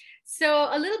tower. So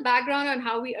a little background on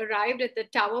how we arrived at the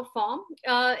tower form.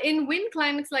 In wind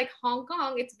climates like Hong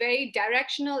Kong, it's very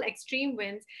directional extreme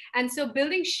winds. And so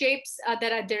building shapes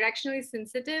that are directionally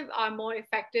sensitive are more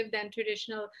effective than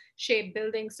traditional shape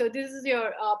buildings. So this is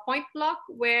your point block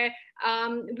where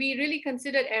we really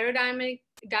considered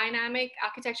dynamic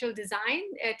architectural design,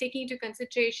 taking into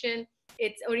consideration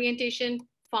its orientation,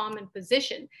 form, and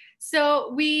position.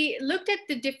 So we looked at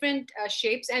the different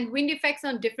shapes and wind effects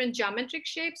on different geometric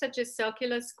shapes, such as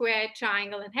circular, square,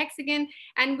 triangle, and hexagon.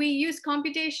 And we used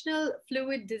computational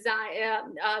fluid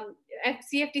design,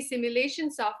 CFD simulation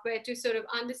software to sort of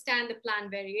understand the plan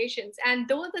variations. And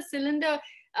though the cylinder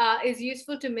is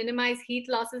useful to minimize heat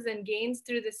losses and gains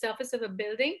through the surface of a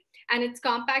building, and its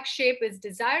compact shape is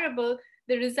desirable,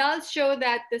 the results show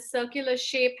that the circular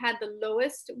shape had the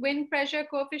lowest wind pressure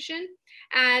coefficient.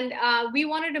 And we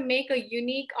wanted to make a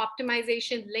unique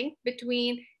optimization link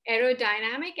between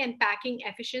aerodynamic and packing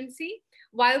efficiency.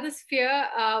 While the sphere,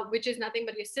 which is nothing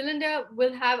but your cylinder,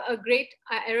 will have a great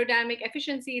aerodynamic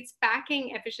efficiency, its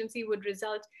packing efficiency would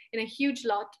result in a huge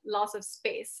loss of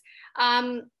space.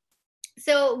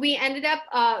 So we ended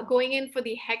up going in for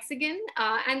the hexagon.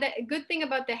 And the good thing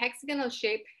about the hexagonal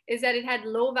shape is that it had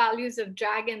low values of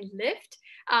drag and lift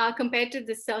compared to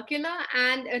the circular.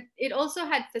 And it also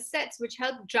had facets which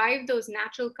helped drive those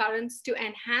natural currents to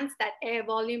enhance that air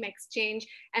volume exchange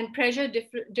and pressure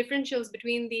differentials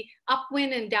between the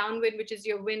upwind and downwind, which is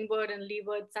your windward and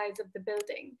leeward sides of the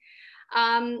building.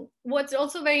 What's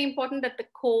also very important that the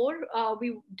core,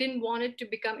 we didn't want it to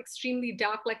become extremely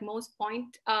dark like most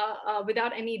point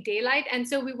without any daylight. And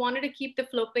so we wanted to keep the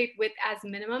flow plate width as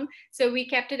minimum. So we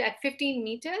kept it at 15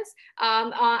 meters.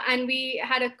 And we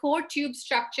had a core tube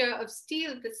structure of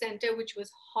steel at the center, which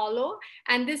was hollow.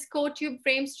 And this core tube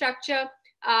frame structure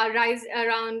raised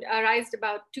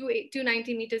about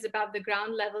 290 meters above the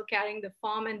ground level, carrying the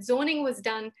form. And zoning was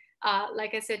done,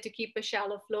 like I said, to keep a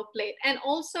shallow flow plate. And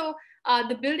also,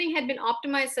 the building had been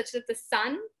optimized such that the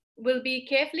sun will be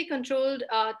carefully controlled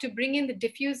to bring in the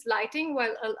diffuse lighting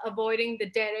while avoiding the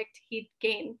direct heat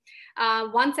gain.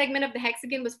 One segment of the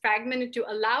hexagon was fragmented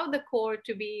to allow the core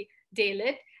to be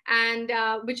daylit, and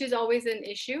which is always an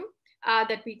issue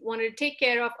that we wanted to take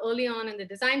care of early on in the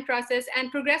design process. And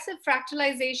progressive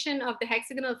fractalization of the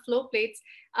hexagonal flow plates.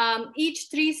 Each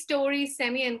 3-story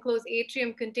semi-enclosed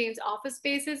atrium contains office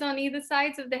spaces on either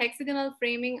sides of the hexagonal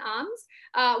framing arms,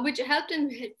 which helped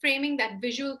in framing that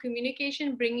visual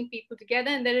communication, bringing people together.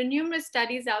 And there are numerous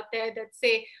studies out there that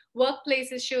say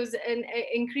workplaces shows an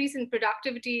increase in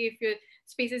productivity if your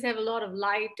spaces have a lot of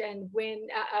light and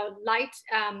wind,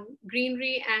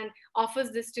 greenery, and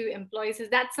offers this to employees. So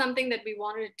that's something that we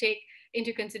wanted to take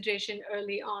into consideration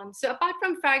early on. So apart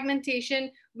from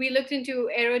fragmentation, we looked into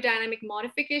aerodynamic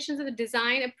modifications of the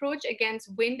design approach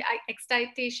against wind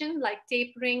excitation, like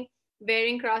tapering,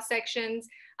 varying cross sections,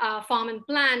 form and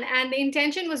plan. And the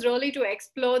intention was really to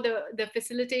explore the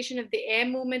facilitation of the air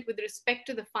movement with respect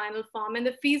to the final form and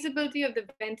the feasibility of the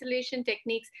ventilation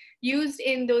techniques used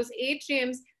in those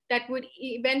atriums that would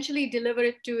eventually deliver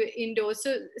it to indoors.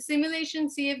 So simulation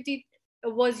CFD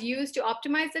was used to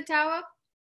optimize the tower.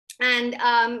 And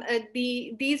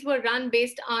these were run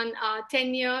based on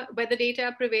 10-year weather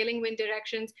data, prevailing wind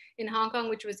directions in Hong Kong,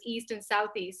 which was east and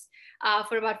southeast,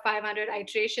 for about 500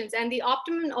 iterations. And the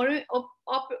optimum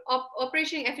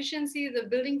operating efficiency of the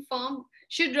building farm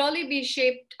should really be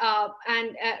shaped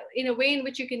and in a way in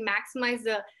which you can maximize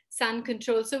the sun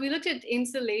control. So we looked at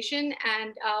insulation,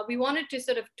 and we wanted to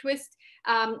sort of twist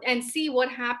and see what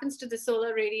happens to the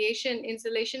solar radiation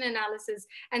insulation analysis.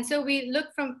 And so we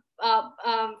looked from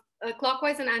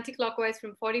clockwise and anti-clockwise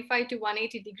from 45 to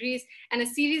 180 degrees, and a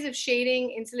series of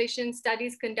shading insulation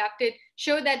studies conducted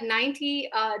showed that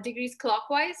 90 degrees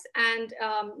clockwise and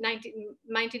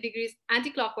 90 degrees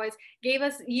anti-clockwise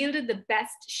yielded the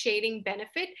best shading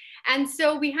benefit. And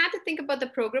so we had to think about the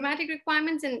programmatic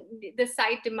requirements, and the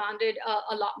site demanded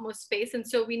a lot more space. And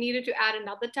so we needed to add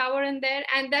another tower in there,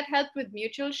 and that helped with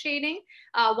mutual shading.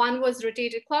 One was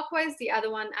rotated clockwise, the other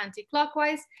one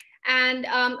anti-clockwise. And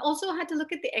also had to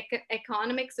look at the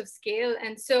economics of scale.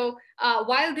 And so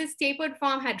while this tapered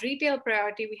farm had retail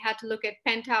priority, we had to look at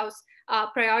penthouse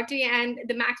priority, and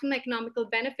the maximum economical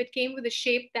benefit came with a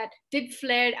shape that did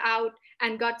flared out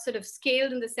and got sort of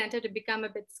scaled in the center to become a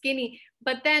bit skinny.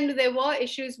 But then there were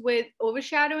issues with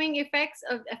overshadowing effects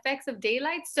of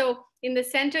daylight. So in the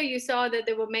center, you saw that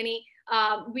there were many,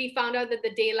 we found out that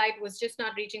the daylight was just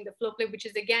not reaching the flow plate, which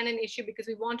is again an issue because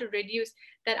we want to reduce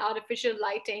that artificial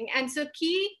lighting. And so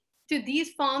key to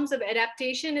these forms of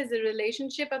adaptation is the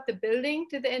relationship of the building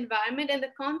to the environment and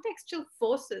the contextual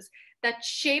forces that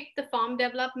shape the farm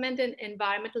development and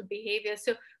environmental behavior.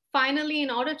 So finally, in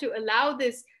order to allow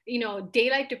this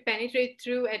daylight to penetrate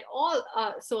through at all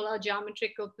solar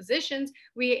geometrical positions,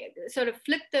 we sort of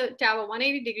flipped the tower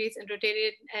 180 degrees and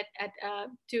rotated it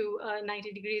to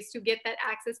 90 degrees to get that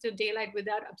access to daylight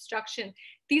without obstruction.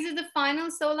 These are the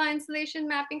final solar insolation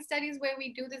mapping studies where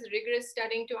we do this rigorous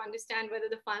studying to understand whether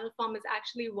the final form is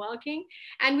actually working.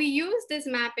 And we use this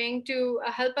mapping to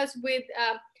help us with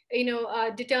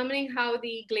determining how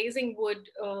the glazing would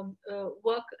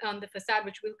work on the facade,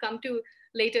 which we'll come to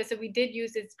later. So we did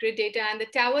use its grid data, and the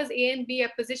towers A and B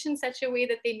are positioned such a way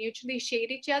that they mutually shade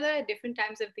each other at different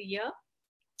times of the year.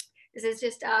 This is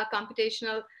just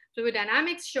computational fluid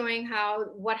dynamics showing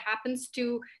what happens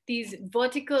to these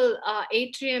vertical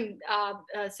atrium,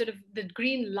 sort of the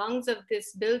green lungs of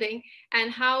this building,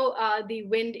 and how the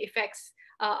wind affects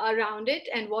around it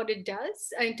and what it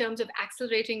does in terms of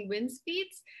accelerating wind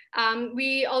speeds.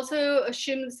 We also,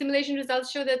 simulation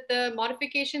results show that the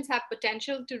modifications have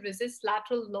potential to resist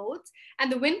lateral loads,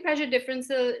 and the wind pressure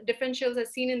differentials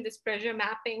as seen in this pressure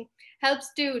mapping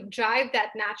helps to drive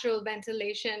that natural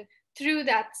ventilation through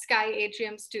that sky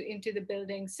atriums into the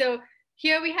building. So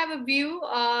here we have a view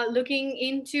looking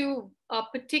into a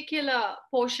particular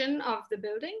portion of the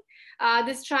building.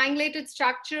 This triangulated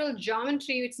structural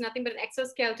geometry, it's nothing but an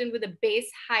exoskeleton with a base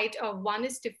height of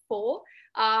 1:4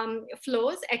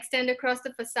 floors extend across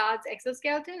the facade's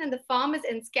exoskeleton, and the farm is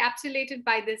encapsulated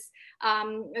by this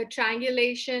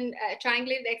triangulated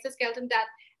exoskeleton that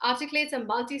articulates a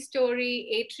multi-story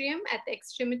atrium at the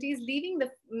extremities, leaving the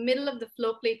middle of the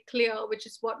flow plate clear, which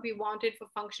is what we wanted for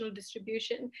functional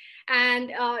distribution.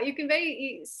 And you can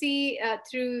see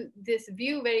through this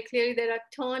view very clearly there are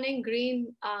turning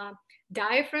green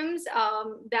diaphragms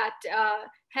that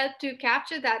help to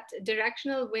capture that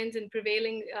directional winds and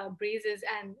prevailing breezes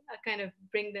and kind of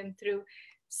bring them through.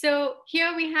 So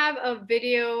here we have a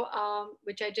video,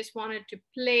 which I just wanted to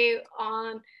play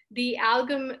on the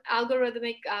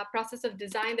algorithmic process of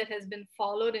design that has been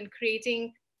followed in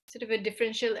creating sort of a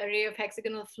differential array of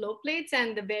hexagonal flow plates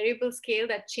and the variable scale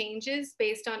that changes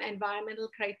based on environmental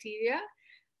criteria.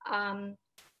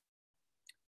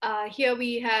 Here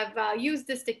we have used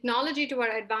this technology to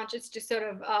our advantage to sort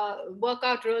of work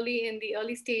out really in the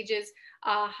early stages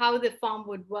how the farm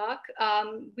would work.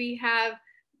 We have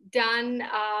done,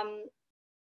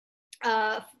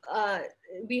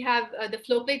 we have the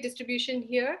flow plate distribution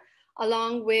here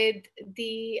along with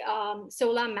the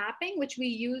solar mapping, which we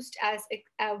used as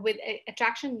with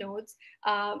attraction nodes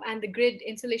and the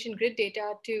insulation grid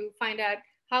data to find out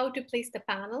how to place the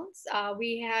panels.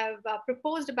 We have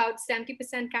proposed about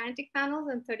 70% kinetic panels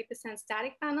and 30%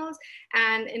 static panels,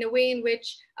 and in a way in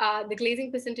which the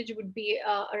glazing percentage would be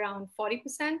around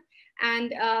 40%.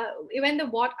 And when the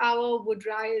watt hour would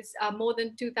rise more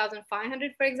than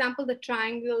 2,500, for example, the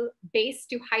triangle base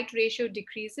to height ratio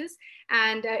decreases.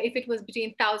 And if it was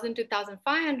between 1,000 to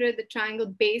 1,500, the triangle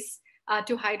base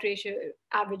to height ratio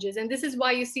averages. And this is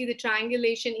why you see the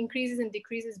triangulation increases and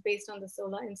decreases based on the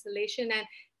solar insolation. And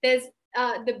there's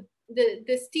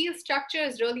the steel structure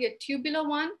is really a tubular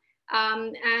one.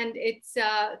 And it's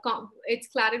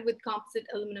cladded with composite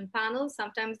aluminum panels.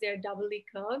 Sometimes they're doubly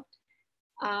curved.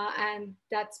 And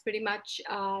that's pretty much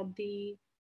the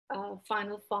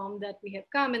final form that we have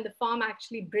come. And the form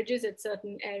actually bridges at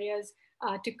certain areas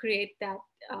to create that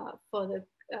further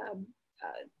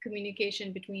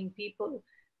communication between people.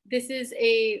 This is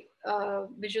a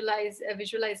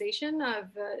visualization of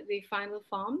the final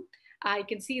form. I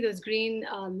can see those green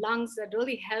lungs that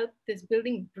really help this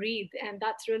building breathe. And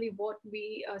that's really what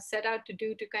we set out to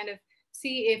do, to kind of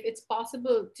see if it's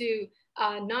possible to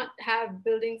not have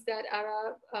buildings that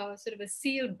are sort of a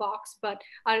sealed box, but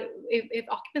if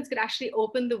occupants could actually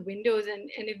open the windows, and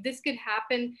if this could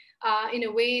happen in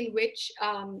a way in which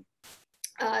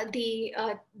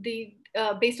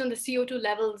based on the CO2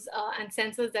 levels and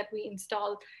sensors that we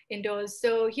install indoors.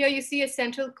 So here you see a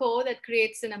central core that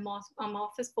creates an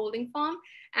amorphous folding form.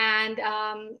 And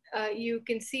you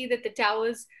can see that the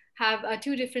towers have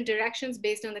two different directions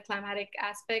based on the climatic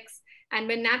aspects. And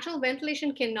when natural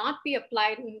ventilation cannot be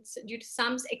applied due to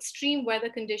some extreme weather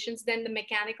conditions, then the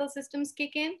mechanical systems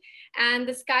kick in. And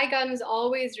the sky gardens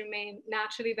always remain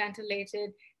naturally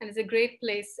ventilated. And it's a great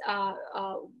place for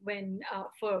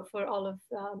all of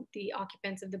the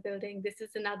occupants of the building. This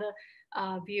is another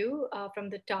view from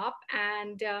the top.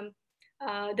 And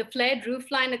the flared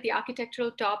roofline at the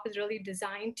architectural top is really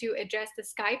designed to address the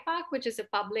Sky Park, which is a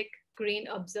public green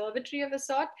observatory of a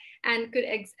sort, and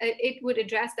it would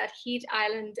address that heat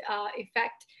island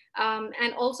effect,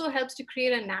 and also helps to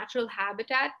create a natural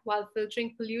habitat while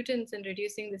filtering pollutants and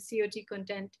reducing the CO2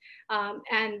 content,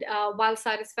 and while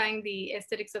satisfying the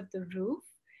aesthetics of the roof.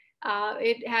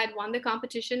 It had won the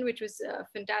competition, which was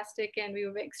fantastic, and we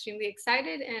were extremely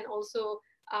excited, and also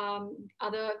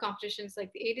other competitions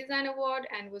like the A-Design Award,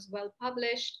 and was well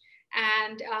published.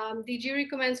 And the jury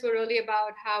comments were really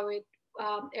about how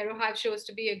Aerohive shows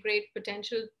to be a great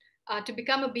potential to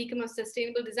become a beacon of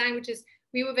sustainable design, which is,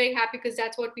 we were very happy because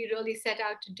that's what we really set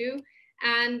out to do.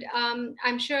 And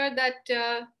I'm sure that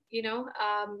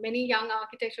many young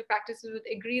architectural practices would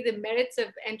agree the merits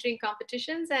of entering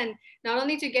competitions, and not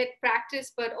only to get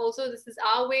practice, but also this is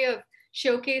our way of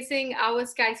showcasing our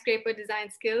skyscraper design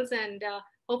skills, and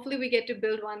hopefully we get to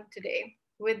build one today.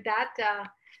 With that,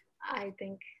 I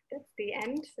think that's the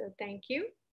end. So thank you.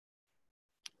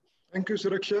 Thank you,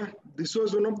 Suraksha. This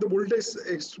was one of the boldest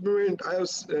experiment I have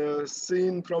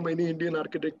seen from any Indian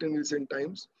architect in recent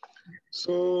times.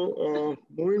 So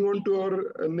moving on to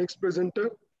our next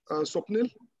presenter, Swapnil.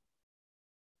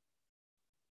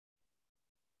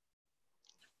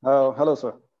 Hello,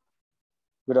 sir.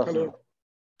 Good afternoon. Hello.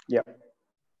 Yeah.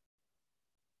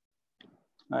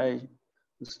 I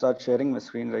start sharing my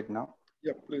screen right now.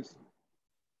 Yeah, please.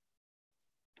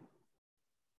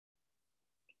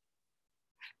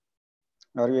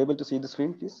 Are you able to see the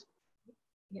screen, please?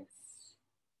 Yes.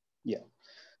 Yeah.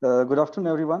 Good afternoon,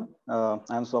 everyone.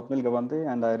 I'm Swapnil Gawande,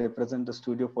 and I represent the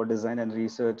Studio for Design and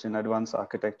Research in Advanced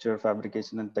Architecture,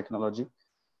 Fabrication, and Technology,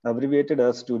 abbreviated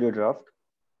as Studio Draaft.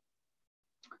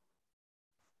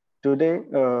 Today,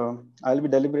 I'll be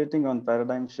deliberating on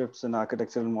paradigm shifts in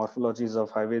architectural morphologies of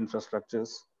highway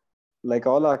infrastructures. Like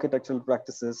all architectural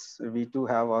practices, we too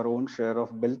have our own share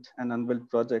of built and unbuilt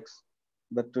projects.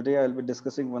 But today I'll be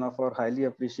discussing one of our highly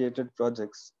appreciated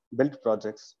built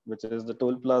projects, which is the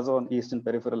toll plaza on Eastern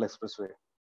Peripheral Expressway.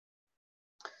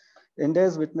 India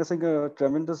is witnessing a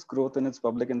tremendous growth in its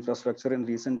public infrastructure in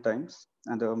recent times,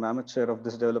 and a mammoth share of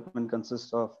this development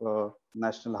consists of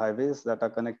national highways that are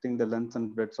connecting the length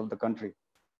and breadth of the country.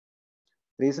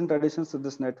 Recent additions to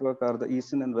this network are the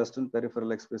Eastern and Western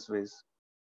Peripheral Expressways.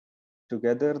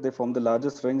 Together, they form the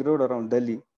largest ring road around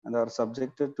Delhi and are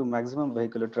subjected to maximum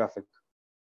vehicular traffic.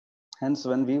 Hence,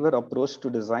 when we were approached to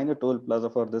design a toll plaza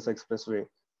for this expressway,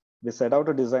 we set out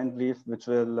a design brief which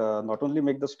will not only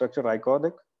make the structure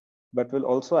iconic, but will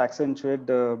also accentuate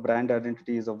the brand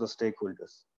identities of the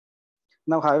stakeholders.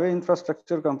 Now, highway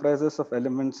infrastructure comprises of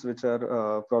elements which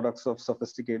are products of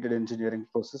sophisticated engineering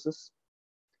processes.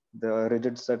 The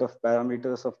rigid set of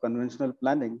parameters of conventional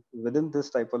planning within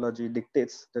this typology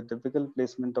dictates the typical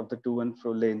placement of the to and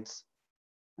fro lanes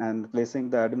and placing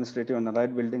the administrative and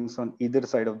allied buildings on either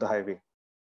side of the highway.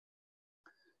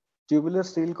 Tubular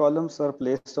steel columns are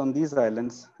placed on these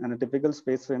islands, and a typical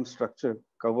space frame structure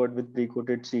covered with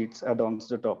pre-coated sheets adorns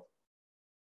the top.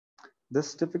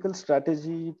 This typical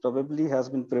strategy probably has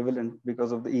been prevalent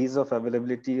because of the ease of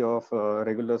availability of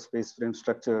regular space frame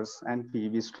structures and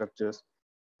PEB structures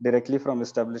directly from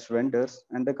established vendors,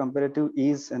 and the comparative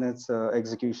ease in its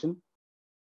execution.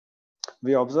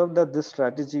 We observed that this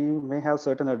strategy may have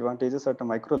certain advantages at a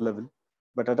micro level,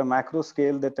 but at a macro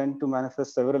scale, they tend to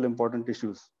manifest several important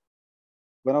issues.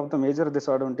 One of the major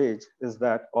disadvantages is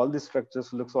that all these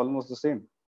structures looks almost the same.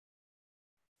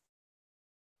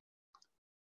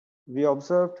 We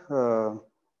observed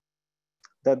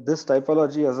that this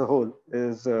typology as a whole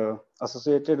is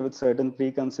associated with certain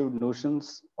preconceived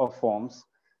notions of forms.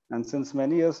 And since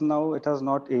many years now, it has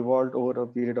not evolved over a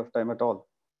period of time at all.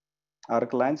 Our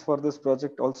clients for this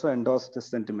project also endorsed this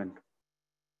sentiment.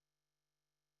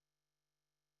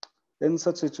 In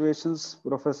such situations,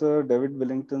 Professor David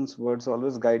Willington's words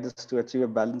always guide us to achieve a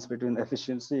balance between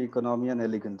efficiency, economy, and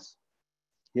elegance.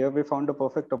 Here we found a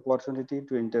perfect opportunity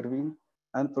to intervene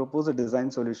and propose a design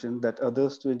solution that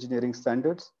adheres to engineering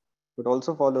standards, but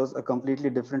also follows a completely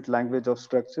different language of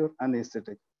structure and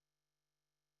aesthetic.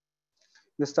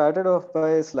 We started off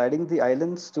by sliding the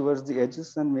islands towards the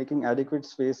edges and making adequate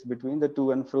space between the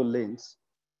to and fro lanes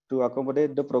to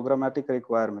accommodate the programmatic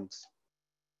requirements.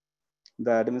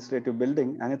 The administrative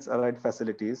building and its allied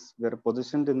facilities were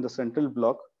positioned in the central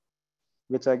block,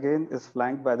 which again is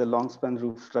flanked by the long span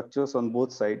roof structures on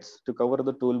both sides to cover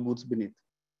the toll booths beneath.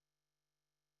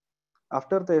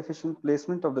 After the efficient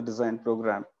placement of the design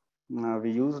program,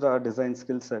 we used our design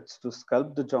skill sets to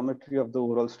sculpt the geometry of the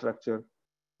overall structure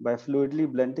by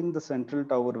fluidly blending the central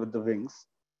tower with the wings.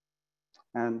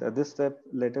 And this step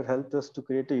later helped us to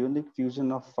create a unique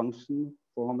fusion of function,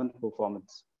 form, and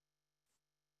performance.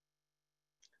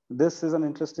 This is an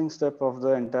interesting step of the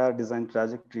entire design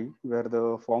trajectory, where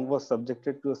the form was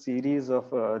subjected to a series of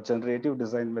generative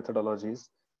design methodologies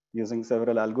using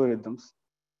several algorithms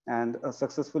and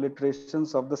successful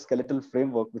iterations of the skeletal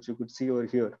framework, which you could see over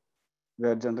here,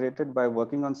 were generated by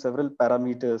working on several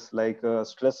parameters like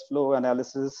stress flow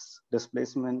analysis,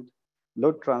 displacement,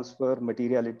 load transfer,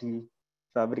 materiality,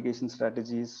 fabrication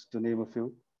strategies, to name a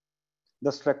few.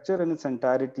 The structure in its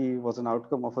entirety was an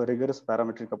outcome of a rigorous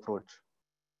parametric approach.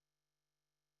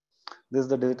 This is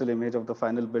the digital image of the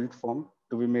final build form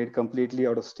to be made completely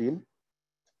out of steel.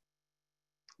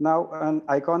 Now, an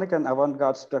iconic and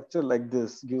avant-garde structure like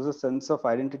this gives a sense of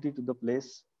identity to the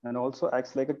place and also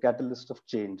acts like a catalyst of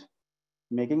change,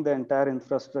 making the entire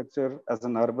infrastructure as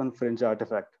an urban fringe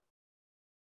artifact.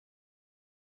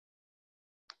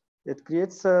 It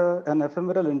creates an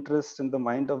ephemeral interest in the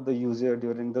mind of the user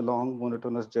during the long,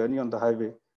 monotonous journey on the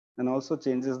highway, and also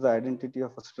changes the identity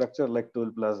of a structure like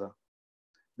Toll Plaza.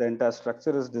 The entire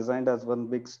structure is designed as one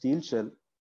big steel shell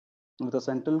with a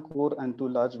central core and two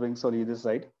large wings on either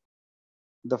side.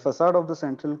 The facade of the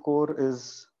central core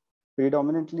is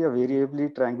predominantly a variably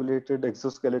triangulated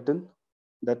exoskeleton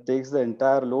that takes the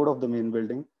entire load of the main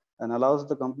building and allows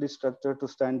the complete structure to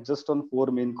stand just on four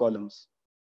main columns.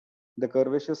 The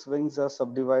curvaceous wings are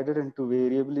subdivided into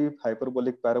variably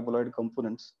hyperbolic paraboloid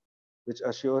components, which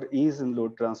assure ease in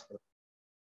load transfer.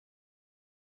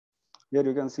 Here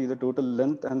you can see the total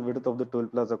length and width of the Toll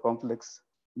Plaza complex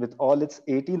with all its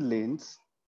 18 lanes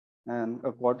and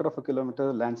a quarter of a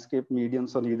kilometer landscape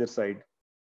medians on either side.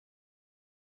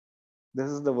 This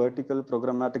is the vertical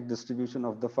programmatic distribution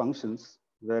of the functions,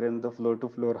 wherein the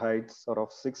floor-to-floor heights are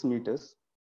of 6 meters.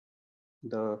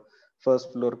 The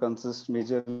first floor consists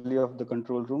majorly of the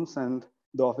control rooms and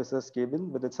the officer's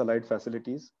cabin with its allied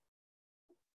facilities.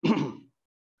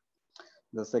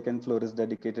 The second floor is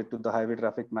dedicated to the Highway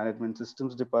Traffic Management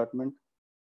Systems Department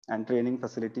and training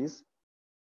facilities.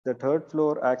 The third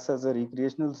floor acts as a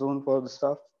recreational zone for the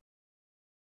staff.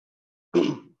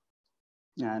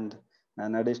 And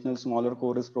an additional smaller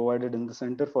core is provided in the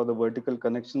center for the vertical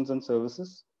connections and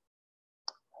services.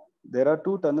 There are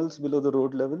two tunnels below the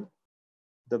road level.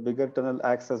 The bigger tunnel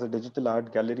acts as a digital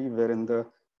art gallery wherein the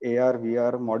AR,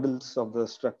 VR models of the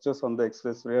structures on the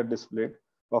expressway are displayed,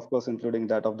 of course, including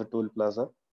that of the toll plaza.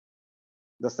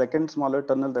 The second smaller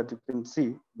tunnel that you can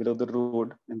see below the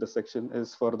road in the section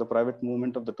is for the private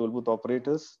movement of the toll booth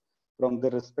operators from the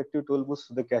respective toll booths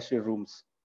to the cashier rooms.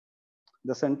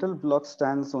 The central block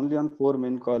stands only on four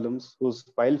main columns whose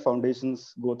pile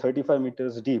foundations go 35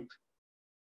 meters deep.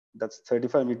 That's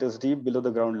 35 meters deep below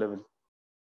the ground level.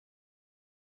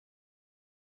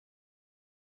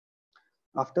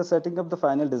 After setting up the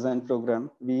final design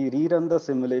program, we rerun the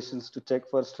simulations to check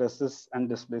for stresses and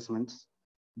displacements.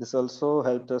 This also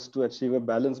helped us to achieve a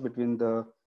balance between the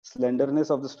slenderness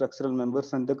of the structural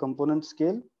members and the component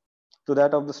scale to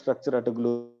that of the structure at a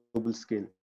global scale.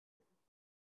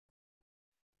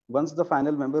 Once the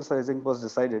final member sizing was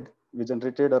decided, we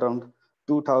generated around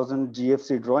 2000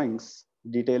 GFC drawings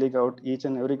detailing out each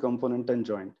and every component and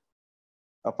joint.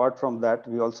 Apart from that,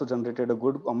 we also generated a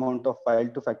good amount of file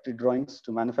to factory drawings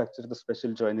to manufacture the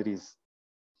special joineries.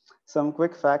 Some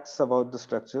quick facts about the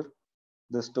structure.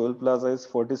 This toll plaza is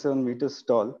 47 meters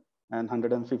tall and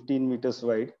 115 meters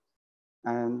wide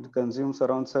and consumes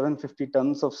around 750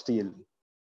 tons of steel.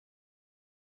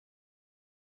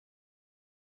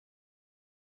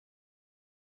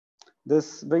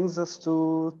 This brings us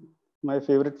to my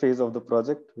favorite phase of the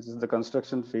project, which is the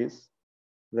construction phase,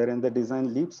 wherein the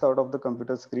design leaps out of the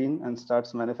computer screen and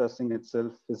starts manifesting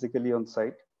itself physically on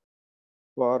site.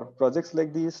 For projects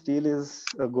like these, steel is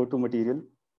a go-to material.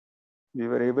 We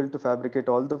were able to fabricate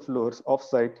all the floors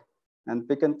off-site and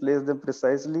pick and place them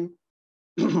precisely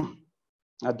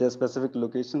at their specific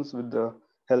locations with the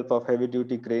help of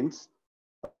heavy-duty cranes,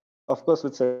 of course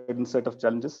with certain set of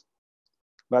challenges.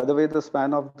 By the way, the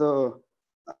span of the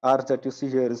arch that you see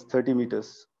here is 30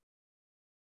 meters.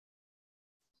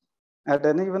 At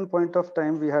any given point of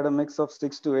time, we had a mix of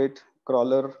 6 to 8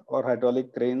 crawler or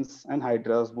hydraulic cranes and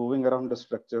hydras moving around the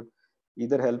structure,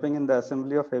 either helping in the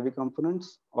assembly of heavy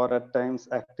components or at times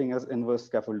acting as inverse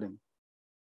scaffolding.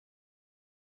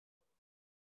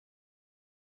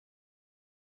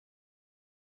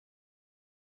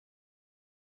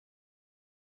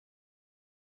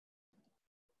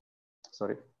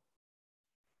 Sorry.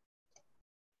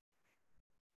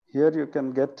 Here you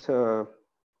can get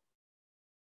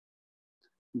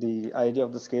the idea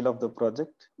of the scale of the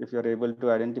project if you're able to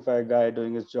identify a guy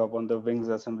doing his job on the wings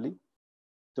assembly.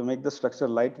 To make the structure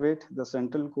lightweight, the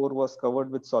central core was covered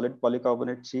with solid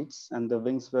polycarbonate sheets and the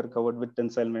wings were covered with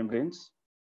tensile membranes.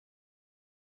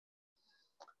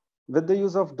 With the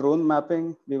use of drone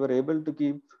mapping, we were able to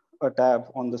keep a tab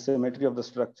on the symmetry of the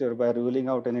structure by ruling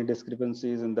out any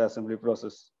discrepancies in the assembly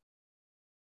process.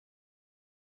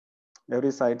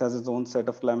 Every site has its own set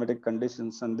of climatic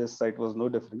conditions, and this site was no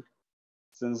different.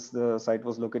 Since the site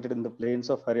was located in the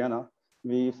plains of Haryana,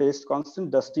 we faced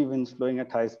constant dusty winds blowing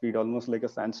at high speed, almost like a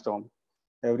sandstorm,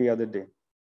 every other day.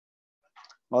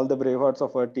 All the bravehearts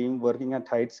of our team working at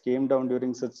heights came down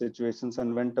during such situations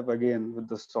and went up again with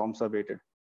the storms abated.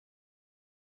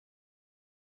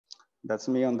 That's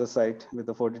me on the site with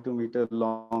a 42-meter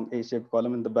long A-shaped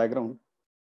column in the background,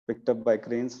 picked up by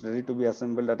cranes, ready to be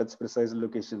assembled at its precise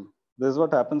location. This is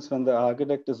what happens when the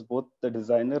architect is both the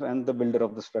designer and the builder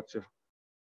of the structure.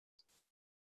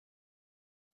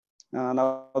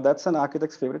 Now that's an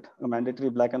architect's favorite, a mandatory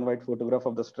black and white photograph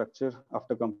of the structure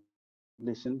after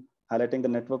completion, highlighting the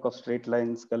network of straight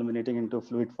lines culminating into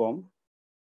fluid form.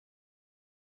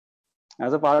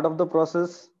 As a part of the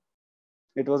process,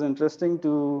 it was interesting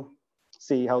to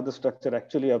see how the structure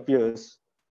actually appears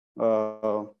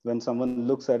when someone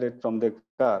looks at it from their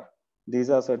car. These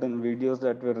are certain videos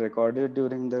that were recorded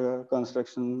during the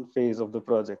construction phase of the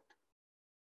project.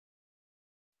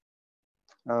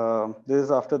 This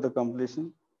is after the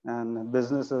completion and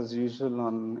business as usual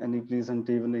on any pleasant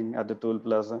evening at the toll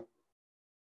plaza.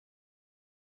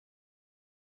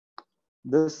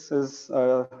 This is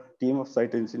a team of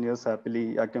site engineers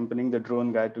happily accompanying the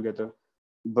drone guy to get a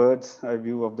bird's eye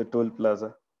view of the toll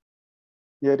plaza.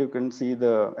 Here you can see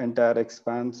the entire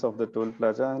expanse of the toll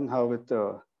plaza and how it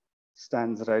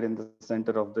stands right in the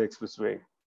center of the expressway.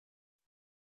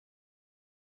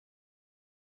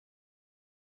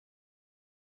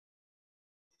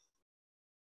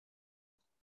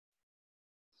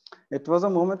 It was a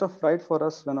moment of pride for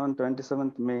us when on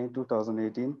 27th May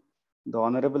 2018, the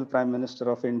Honorable Prime Minister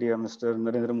of India, Mr.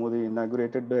 Narendra Modi,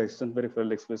 inaugurated the Eastern Peripheral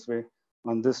Expressway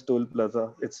on this toll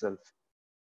plaza itself.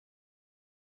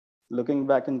 Looking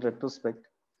back in retrospect,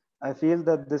 I feel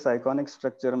that this iconic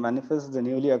structure manifests the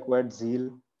newly acquired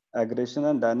zeal, aggression,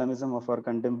 and dynamism of our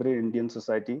contemporary Indian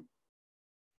society.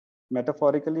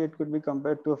 Metaphorically, it could be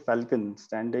compared to a falcon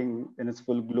standing in its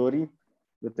full glory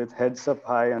with its heads up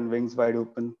high and wings wide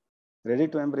open, ready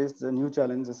to embrace the new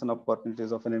challenges and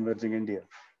opportunities of an emerging India.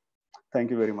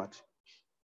 Thank you very much.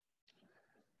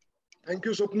 Thank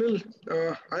you, Swapnil.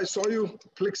 I saw you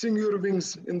flexing your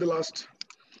wings in the last.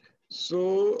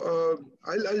 So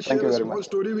I'll share a small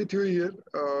story with you here.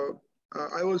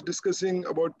 I was discussing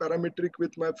about parametric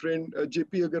with my friend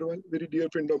JP Agarwal, very dear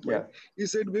friend of mine. Yeah. He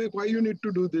said, Vivek, why you need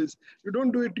to do this? You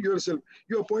don't do it yourself.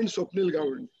 You appoint Swapnil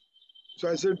Gawande. So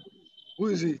I said, who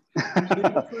is he?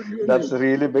 That's a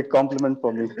really big compliment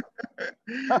for me.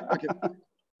 Okay.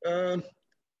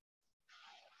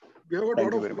 We have a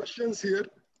lot of questions here.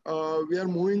 We are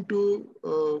moving to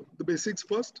the basics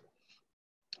first.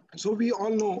 So we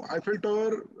all know Eiffel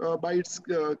Tower by its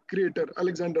creator,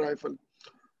 Alexander Eiffel.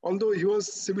 Although he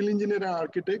was civil engineer and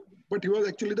architect, but he was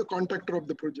actually the contractor of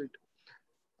the project.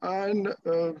 And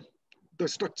the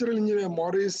structural engineer,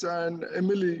 Maurice and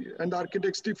Emily, and the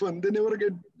architect, Stephen, they never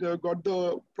got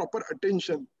the proper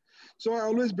attention. So I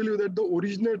always believe that the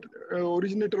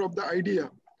originator of the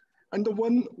idea and the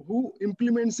one who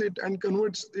implements it and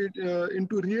converts it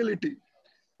into reality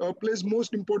plays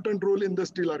most important role in the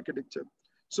steel architecture.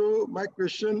 So my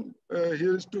question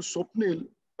here is to Swapnil.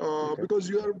 because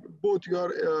you are both, you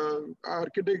are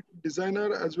architect,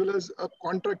 designer, as well as a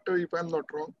contractor, if I'm not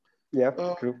wrong. Yeah,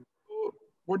 true. So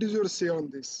what is your say on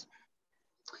this?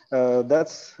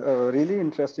 That's a really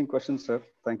interesting question, sir.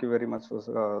 Thank you very much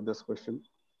for this question.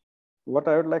 What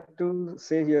I would like to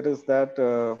say here is that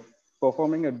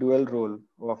performing a dual role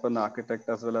of an architect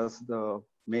as well as the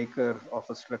maker of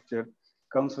a structure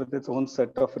comes with its own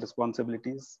set of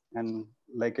responsibilities. And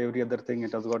like every other thing,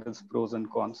 it has got its pros and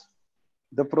cons.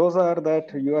 The pros are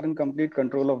that you are in complete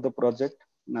control of the project.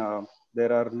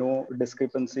 There are no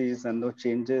discrepancies and no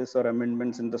changes or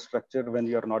amendments in the structure when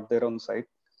you are not there on site,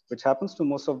 which happens to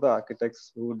most of the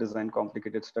architects who design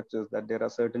complicated structures, that there are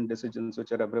certain decisions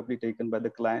which are abruptly taken by the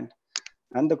client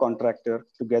and the contractor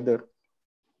together,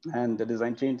 and the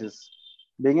design changes.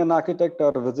 Being an architect,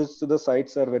 our visits to the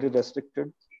sites are very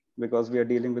restricted because we are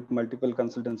dealing with multiple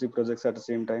consultancy projects at the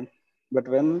same time. But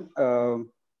when a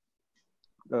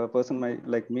person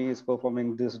like me is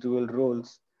performing these dual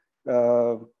roles,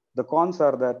 the cons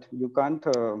are that you can't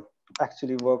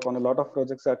actually work on a lot of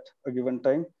projects at a given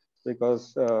time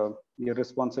because your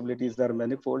responsibilities are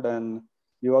manifold, and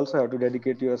you also have to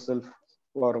dedicate yourself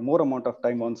for more amount of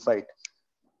time on site.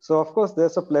 So of course,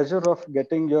 there's a pleasure of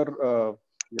getting your,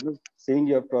 seeing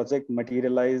your project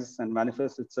materialize and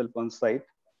manifest itself on site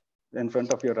in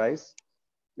front of your eyes.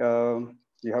 You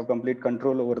have complete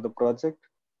control over the project.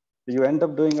 You end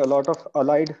up doing a lot of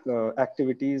allied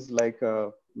activities like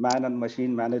man and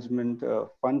machine management,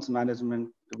 funds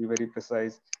management, to be very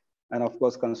precise, and of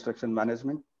course, construction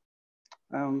management.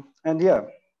 And yeah,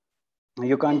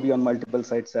 you can't be on multiple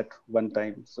sites at one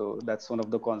time. So that's one of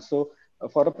the cons. So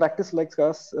for a practice like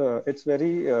us, it's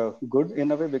very good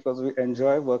in a way because we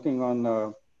enjoy working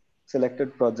on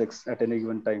selected projects at any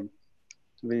given time.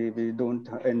 We don't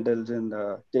indulge in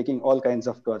taking all kinds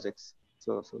of projects.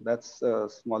 So that's a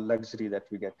small luxury that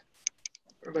we get.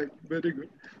 Right, very good.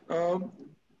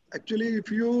 Actually, if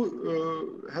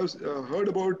you have heard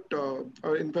about,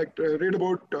 in fact, read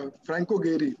about Franco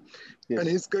Gehry and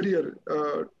his career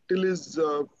till his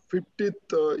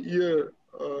 50th year,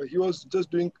 he was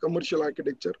just doing commercial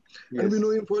architecture, and we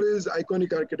know him for his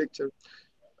iconic architecture.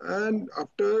 And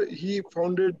after he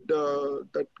founded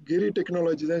that Gehry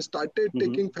Technologies and started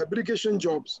taking fabrication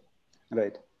jobs.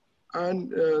 Right.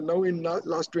 And now in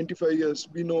last 25 years,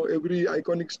 we know every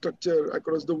iconic structure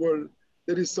across the world,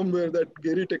 there is somewhere that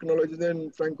Gehry Technologies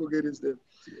and Franco Gehry is there.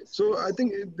 So I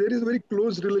think there is a very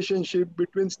close relationship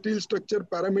between steel structure,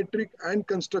 parametric, and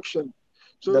construction.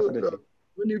 So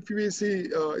when if we see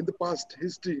in the past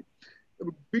history,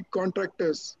 big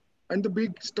contractors and the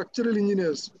big structural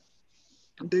engineers,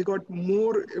 they got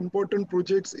more important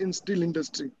projects in steel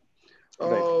industry.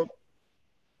 Khushbu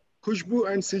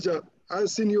and Seeja, I've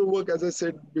seen your work, as I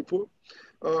said before.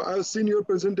 I've seen your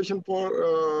presentation for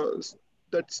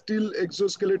that steel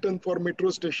exoskeleton for metro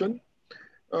station.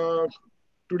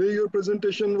 Today, your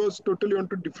presentation was totally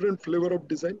onto different flavor of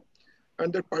design,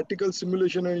 and that particle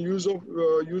simulation and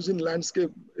use in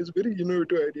landscape is very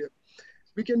innovative idea.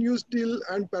 We can use steel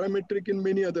and parametric in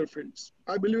many other fields.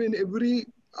 I believe in every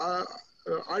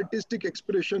artistic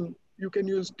expression, you can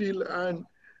use steel and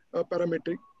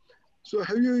parametric. So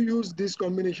have you used this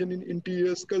combination in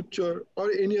interior sculpture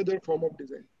or any other form of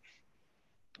design?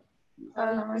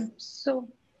 Khushbu,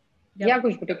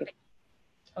 take it.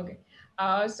 Okay.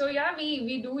 So yeah,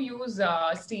 we do use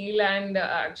steel and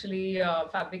actually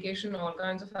fabrication, all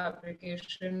kinds of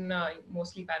fabrication,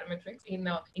 mostly parametrics in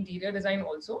interior design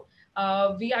also.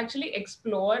 We actually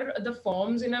explore the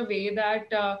forms in a way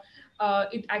that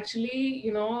it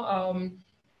actually,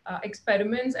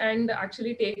 experiments and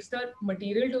actually takes the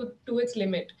material to its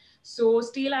limit. So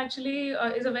steel actually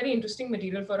is a very interesting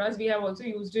material for us. We have also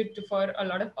used it for a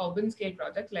lot of urban scale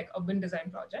projects, like urban design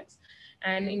projects.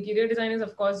 And interior designers,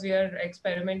 of course, we are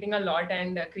experimenting a lot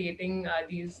and creating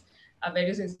these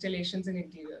various installations in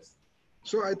interiors.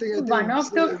 So I think one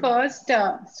of the first,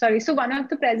 so one of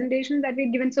the presentations that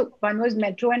we'd given, so one was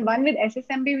Metro and one with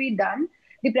SSMB we'd done.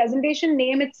 The presentation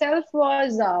name itself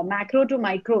was macro to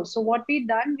micro. So what we'd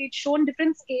done, we'd shown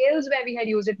different scales where we had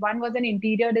used it. One was an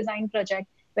interior design project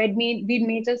where we'd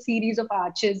made a series of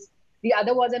arches. The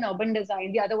other was an urban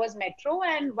design. The other was Metro,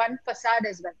 and one facade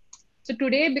as well. So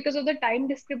today, because of the time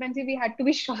discrepancy, we had to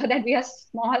be sure that we are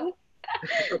small.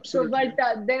 So, but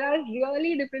there are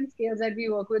really different scales that we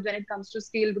work with when it comes to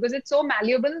steel because it's so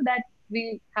malleable that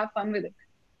we have fun with it.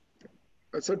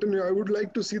 Certainly, I would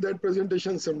like to see that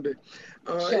presentation someday.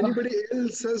 Sure. Anybody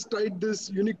else has tried this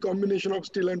unique combination of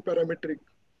steel and parametric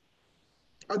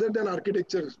other than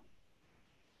architecture?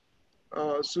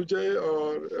 Sujay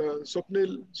or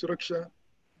Swapnil, Suraksha?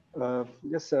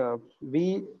 Yes,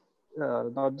 we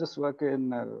not just work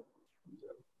in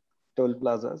toll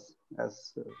plazas,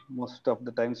 as most of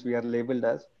the times we are labeled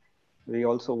as. We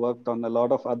also worked on a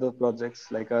lot of other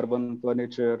projects like urban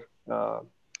furniture,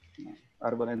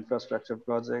 urban infrastructure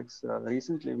projects.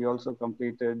 Recently, we also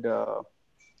completed the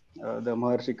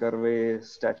Maharshi Karve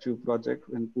statue project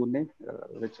in Pune,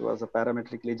 which was a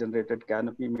parametrically generated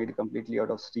canopy made completely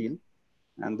out of steel.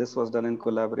 And this was done in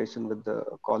collaboration with the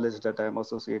college that I'm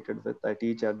associated with. I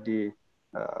teach at the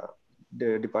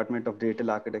Department of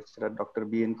Digital Architecture at Dr.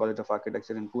 B.N. College of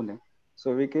Architecture in Pune.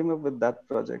 So we came up with that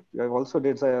project. I also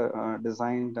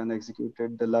designed and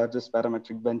executed the largest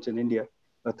parametric bench in India,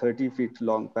 a 30 feet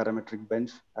long parametric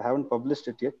bench. I haven't published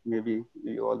it yet. Maybe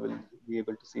you all will be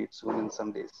able to see it soon in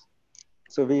some days.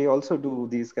 So we also do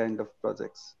these kind of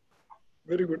projects.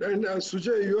 Very good. And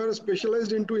Sujay, you are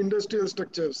specialized into industrial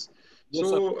structures. Yes,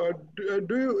 so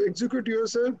do you execute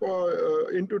yourself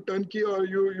into turnkey, or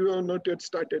you are not yet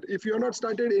started? If you are not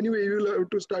started anyway, you will have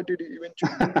to start it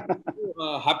eventually.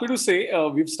 Happy to say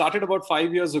we've started about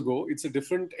 5 years ago. It's a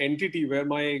different entity where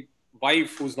my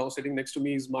wife, who's now sitting next to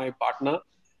me, is my partner.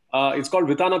 It's called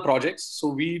Vitana Projects. So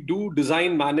we do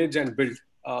design, manage, and build.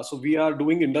 So we are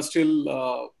doing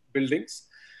industrial buildings.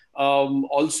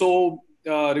 Also,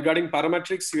 regarding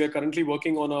parametrics, we are currently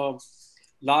working on a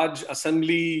large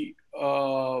assembly,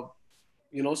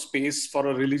 space for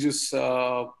a religious,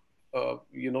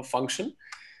 function,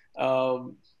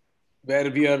 where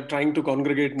we are trying to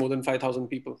congregate more than 5,000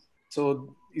 people.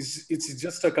 So it's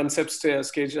just a concept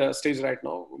stage right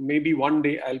now. Maybe one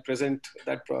day I'll present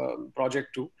that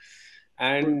project too.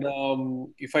 And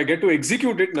if I get to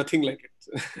execute it, nothing like it.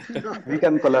 We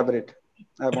can collaborate.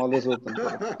 I'm always open for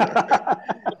it.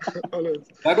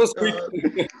 That was quick.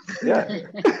 Yeah.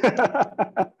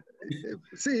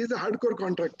 See, he's a hardcore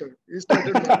contractor. He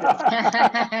started.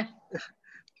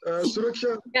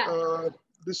 Suraksha, Yeah.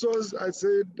 This was, I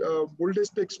said,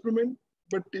 boldest experiment.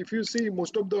 But if you see,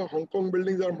 most of the Hong Kong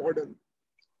buildings are modern.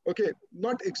 Okay,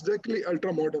 not exactly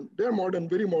ultra modern. They are modern,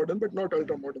 very modern, but not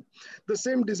ultra modern. The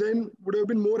same design would have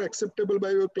been more acceptable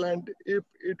by your client if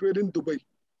it were in Dubai.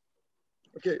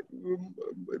 Okay,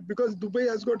 because Dubai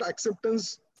has got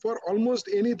acceptance for almost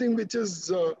anything which is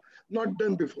not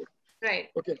done before. Right.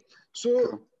 Okay,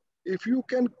 so if you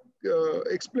can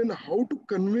explain how to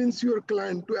convince your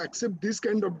client to accept this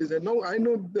kind of design. Now, I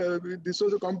know this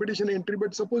was a competition entry,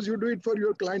 but suppose you do it for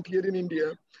your client here in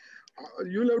India,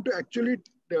 you'll have to actually,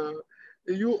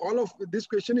 this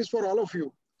question is for all of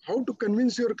you. How to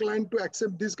convince your client to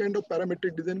accept this kind of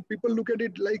parametric design? People look at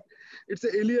it like it's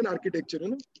an alien architecture, you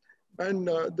know? And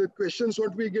the questions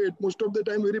what we get most of the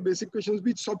time, very basic questions: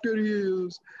 which software you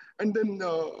use, and then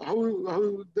how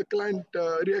the client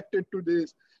reacted to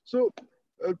this. So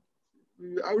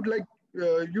I would like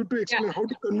you to explain how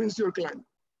to convince your client.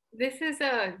 This is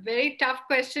a very tough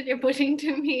question you're putting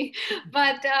to me,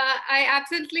 but I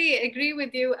absolutely agree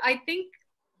with you. I think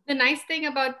the nice thing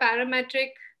about parametric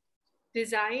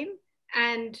design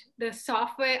and the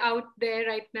software out there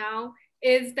right now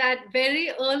is that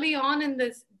very early on in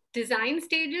this design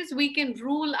stages, we can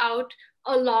rule out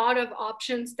a lot of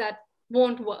options that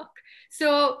won't work.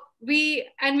 So we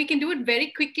can do it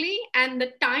very quickly. And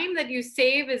the time that you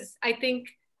save is, I think,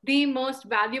 the most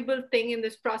valuable thing in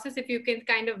this process if you can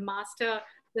kind of master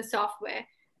the software.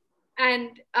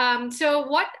 And so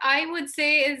what I would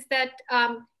say is that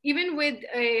even with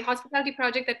a hospitality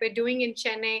project that we're doing in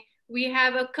Chennai, we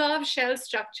have a curved shell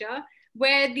structure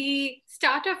where the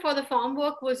starter for the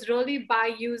formwork was really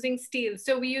by using steel.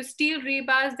 So we use steel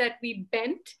rebars that we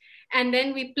bent, and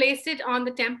then we placed it on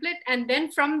the template, and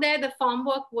then from there the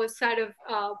formwork was sort of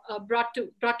brought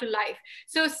to life.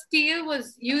 So steel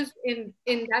was used in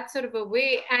that sort of a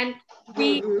way, and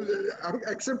we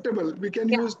acceptable. We can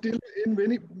use steel in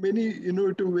many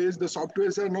innovative ways. The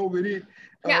softwares are now very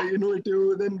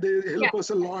innovative. Then they help us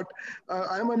a lot.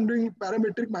 I'm doing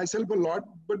parametric myself a lot,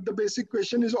 but the basic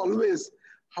question is always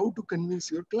how to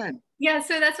convince your client. Yeah,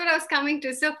 so that's what I was coming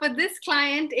to. So for this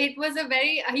client, it was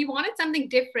he wanted something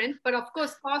different, but of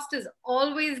course, cost is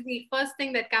always the first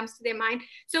thing that comes to their mind.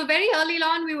 So very early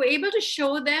on, we were able to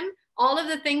show them all of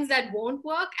the things that won't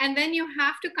work. And then you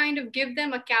have to kind of give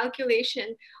them a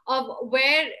calculation of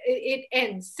where it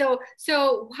ends. So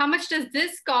how much does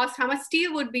this cost? How much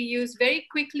steel would be used? Very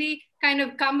quickly kind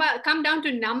of come down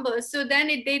to numbers. So then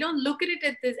they don't look at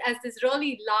it as this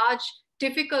really large,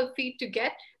 difficult feat to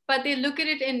get, but they look at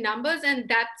it in numbers, and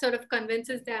that sort of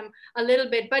convinces them a little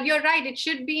bit. But you're right, it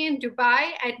should be in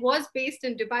Dubai. It was based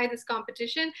in Dubai, this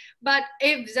competition. But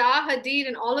if Zaha Hadid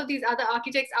and all of these other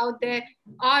architects out there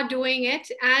are doing it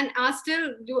and are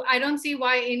still, I don't see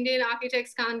why Indian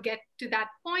architects can't get to that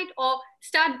point or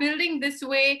start building this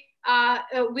way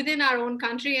within our own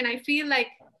country. And I feel like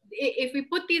if we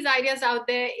put these ideas out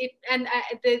there,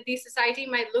 the society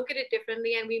might look at it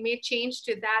differently, and we may change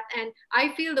to that. And I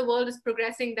feel the world is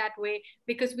progressing that way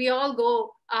because we all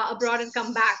go abroad and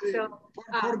come back. See, So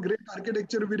for great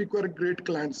architecture, we require great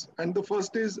clients. And the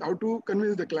first is how to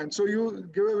convince the client. So you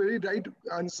give a very right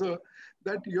answer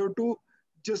that you have to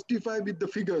justify with the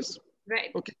figures.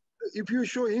 right. Okay. If you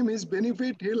show him his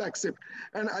benefit, he'll accept.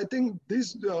 And I think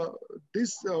this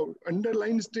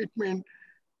underlying statement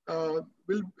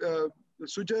will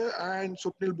Sujay and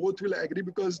Swapnil both will agree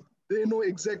because they know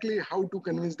exactly how to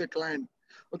convince the client.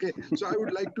 Okay, so I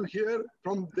would like to hear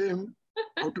from them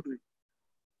how to do it.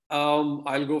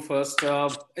 I'll go first.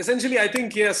 Essentially, I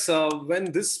think, yes,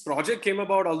 when this project came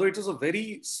about, although it was a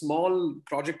very small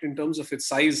project in terms of its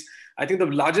size, I think the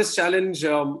largest challenge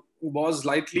was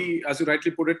likely, as you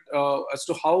rightly put it, as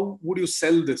to how would you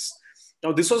sell this.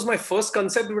 Now, this was my first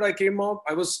concept when I came out.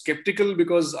 I was skeptical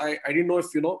because I didn't know if,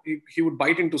 he would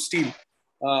bite into steel,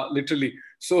 literally.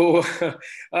 So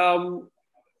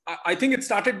I think it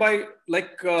started by,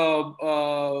 like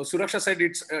Suraksha said,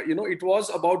 it was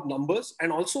about numbers.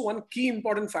 And also one key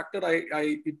important factor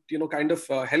it kind of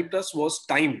helped us was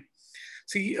time.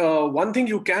 See, one thing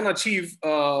you can achieve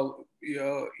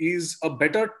is a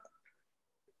better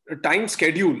time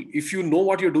schedule if you know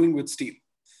what you're doing with steel.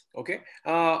 Okay.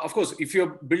 Of course, if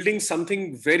you're building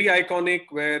something very iconic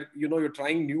where, you're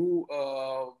trying new,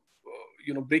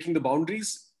 breaking the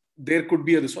boundaries, there could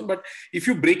be this one. But if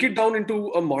you break it down into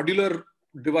a modular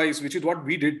device, which is what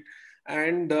we did,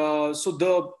 and so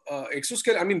the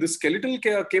exoskeleton, the skeletal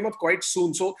came up quite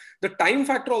soon. So the time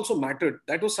factor also mattered.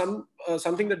 That was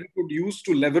something that we could use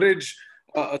to leverage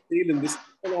a sale in this.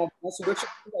 So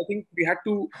I think we had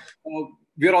to,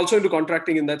 we are also into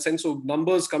contracting in that sense. So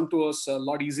numbers come to us a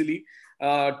lot easily.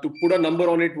 To put a number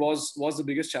on it was the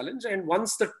biggest challenge. And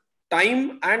once the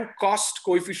time and cost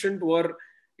coefficient were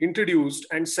introduced,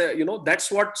 and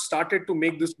that's what started to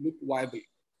make this look viable.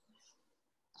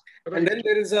 Right. And then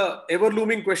there is a ever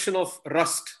looming question of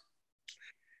rust.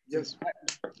 Yes.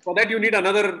 For that, you need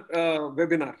another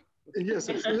webinar. Yes,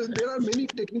 there are many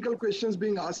technical questions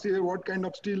being asked here. What kind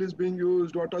of steel is being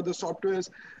used? What are the softwares?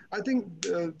 I think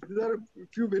there are a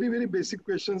few very, very basic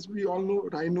questions. We all know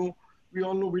Rhino. We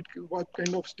all know what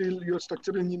kind of steel your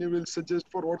structural engineer will suggest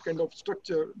for what kind of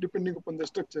structure, depending upon the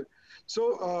structure.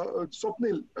 So,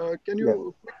 Swapnil, can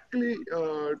you quickly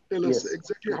tell us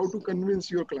exactly how to convince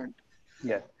your client?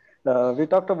 Yeah, we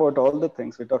talked about all the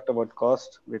things. We talked about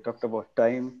cost. We talked about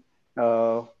time.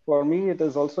 For me, it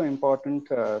is also important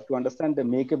to understand the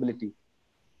makeability.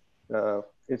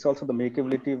 It's also the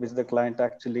makeability which the client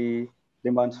actually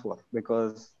demands for,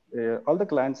 because all the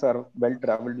clients are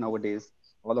well-traveled nowadays.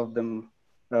 All of them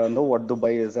know what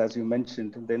Dubai is, as you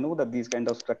mentioned. They know that these kind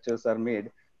of structures are made.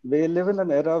 We live in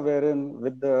an era wherein,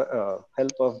 with the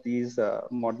help of these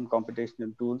modern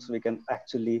computational tools, we can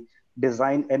actually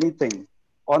design anything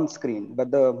on screen.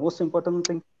 But the most important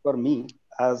thing for me,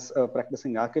 as a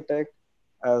practicing architect,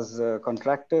 as a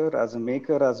contractor, as a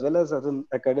maker, as well as an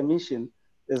academician,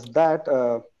 is that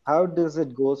how does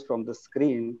it goes from the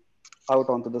screen out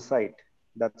onto the site?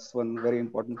 That's one very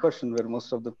important question where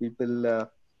most of the people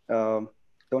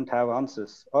don't have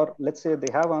answers, or let's say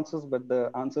they have answers, but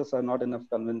the answers are not enough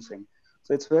convincing.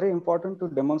 So it's very important to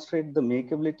demonstrate the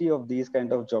makeability of these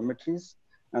kind of geometries.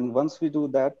 And once we do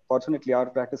that, fortunately, our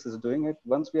practice is doing it.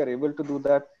 Once we are able to do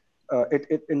that,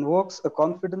 it invokes a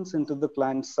confidence into the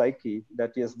client's psyche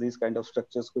that yes, these kind of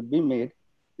structures could be made.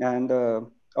 And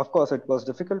of course, it was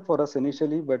difficult for us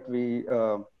initially, but we,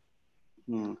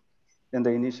 in the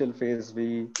initial phase,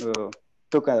 we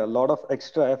took a lot of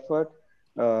extra effort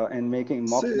in making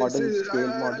mock models, scale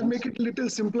models. I'll make it a little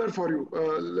simpler for you.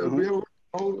 We have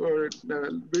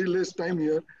now very less time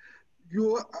here.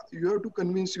 You have to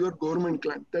convince your government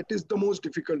client. That is the most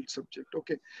difficult subject.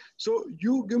 Okay, so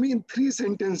you give me in 3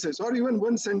 sentences or even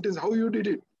 1 sentence how you did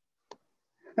it.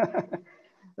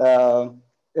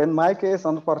 In my case,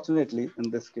 unfortunately,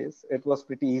 in this case, it was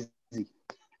pretty easy.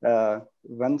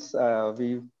 Once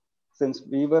since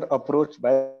we were approached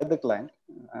by the client,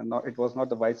 and it was not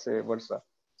the vice versa.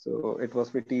 So it was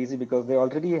pretty easy because they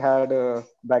already had a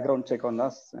background check on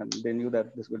us, and they knew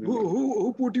that this would be.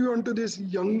 Who put you onto this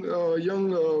young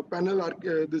panel?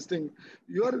 This thing,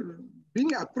 you are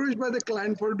being approached by the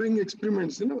client for doing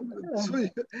experiments. So,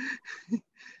 anyway.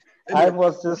 I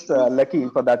was just lucky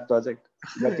for that project,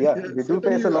 but yeah, we do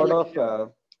face a lot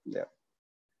of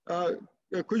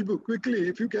Khushbu, quickly,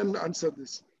 if you can answer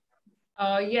this.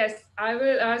 Yes, I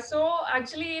will. So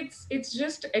actually, it's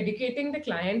just educating the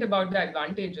client about the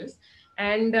advantages.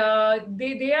 And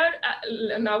they are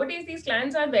nowadays, these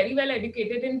clients are very well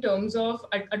educated in terms of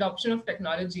adoption of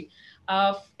technology.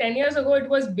 10 years ago it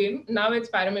was BIM, now it's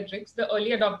parametrics. The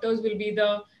early adopters will be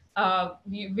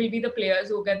the players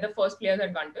who get the first players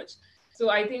advantage. So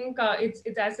I think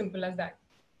it's as simple as that.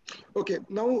 Okay,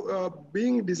 now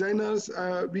being designers,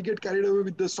 we get carried away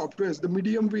with the softwares, the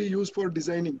medium we use for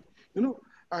designing,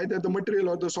 either the material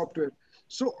or the software.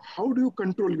 So how do you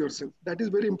control yourself? That is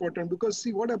very important, because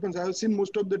see what happens. I have seen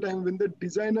most of the time when the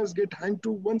designers get hanged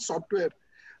to one software,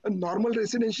 a normal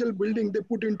residential building, they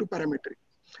put into parametric.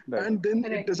 Right. And then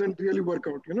it doesn't really work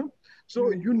out,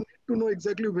 So you need to know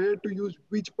exactly where to use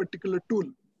which particular tool.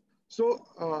 So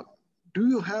do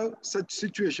you have such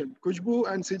situation,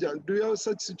 Khushbu and Seeja, do you have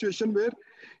such situation where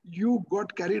you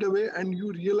got carried away and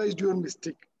you realized your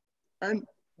mistake? And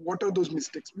what are those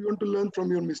mistakes? We want to learn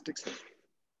from your mistakes.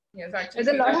 Yes, actually,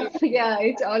 there's a lot of,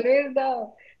 it's always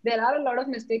there are a lot of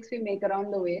mistakes we make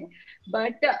around the way.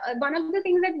 But one of the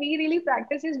things that we really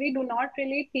practice is we do not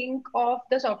really think of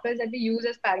the softwares that we use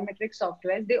as parametric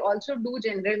softwares. They also do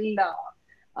general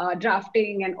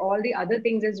drafting and all the other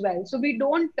things as well. So we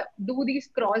don't do these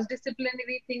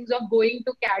cross-disciplinary things of going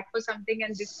to CAD for something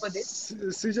and this for this.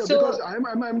 Seeja, so, because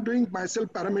I'm doing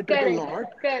myself parametric a lot,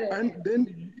 and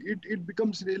then it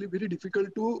becomes really very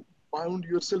difficult to bound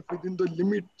yourself within the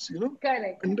limits,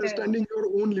 understanding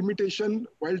your own limitation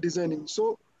while designing.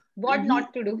 So what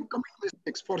not to do? Commit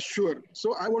mistakes for sure.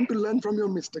 So I want to learn from your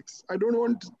mistakes. I don't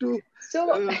want to.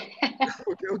 So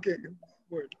okay.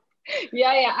 Good.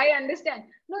 Yeah, I understand.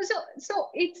 No, so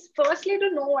it's firstly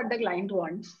to know what the client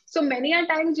wants. So many a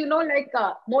times,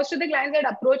 most of the clients that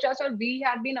approach us, or we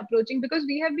have been approaching, because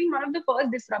we have been one of the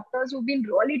first disruptors who've been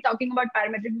really talking about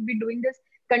parametrics. We've been doing this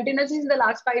continuously in the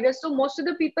last 5 years. So most of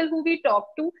the people who we talk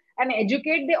to and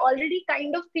educate, they already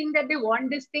kind of think that they want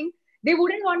this thing. They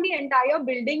wouldn't want the entire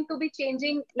building to be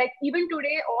changing. Like even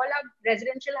today, all our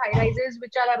residential high-rises,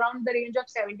 which are around the range of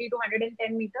 70 to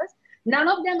 110 meters, none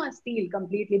of them are steel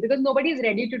completely, because nobody is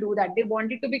ready to do that. They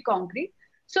want it to be concrete.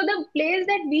 So the place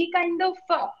that we kind of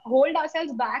hold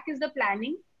ourselves back is the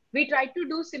planning. We try to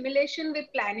do simulation with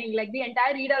planning, like the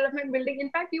entire redevelopment building.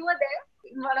 In fact, you were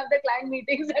there in one of the client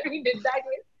meetings that we did that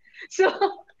with. So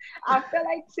after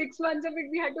like 6 months of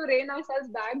it, we had to rein ourselves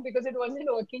back because it wasn't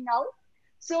working out.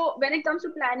 So when it comes to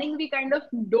planning, we kind of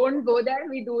don't go there.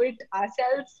 We do it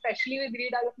ourselves, especially with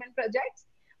redevelopment projects.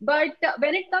 But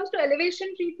when it comes to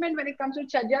elevation treatment, when it comes to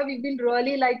Charya, we've been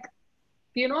really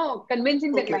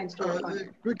convincing the clients to work on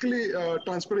it. Quickly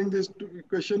transferring this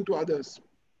question to others.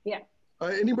 Yeah.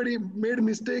 Anybody made a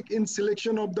mistake in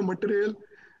selection of the material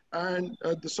and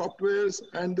the softwares,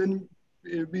 and then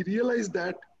we realize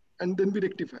that, and then we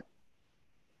rectify?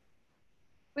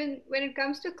 When it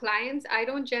comes to clients, I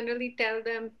don't generally tell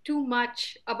them too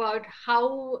much about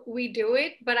how we do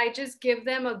it, but I just give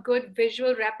them a good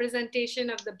visual representation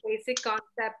of the basic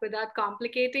concept without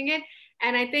complicating it.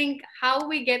 And I think how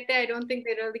we get there, I don't think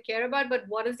they really care about, but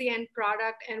what is the end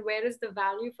product and where is the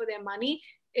value for their money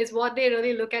is what they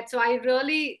really look at. So I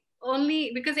really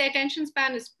only, because the attention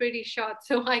span is pretty short,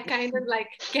 so I kind of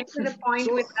get to the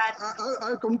point with that.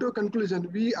 I'll come to a conclusion.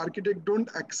 We architects don't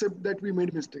accept that we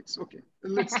made mistakes. Okay,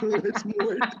 let's move it to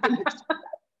the next.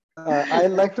 I'd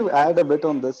like to add a bit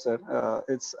on this, sir.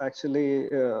 It's actually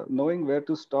knowing where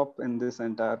to stop in this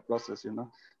entire process.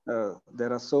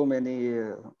 There are so many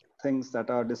things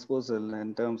that are disposal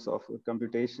in terms of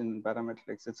computation,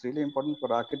 parametrics. It's really important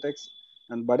for architects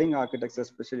and budding architects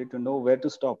especially to know where to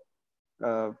stop.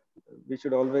 We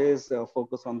should always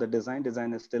focus on the design.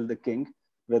 Design is still the king.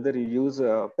 Whether you use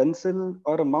a pencil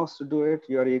or a mouse to do it,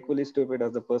 you are equally stupid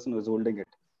as the person who's holding it.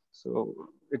 So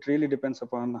it really depends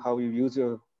upon how you use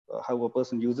how a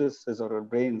person uses his or her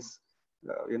brains,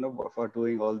 for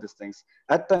doing all these things.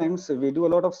 At times we do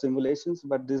a lot of simulations,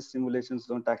 but these simulations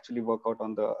don't actually work out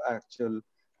on the actual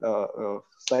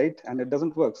site, and it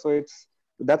doesn't work. So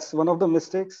that's one of the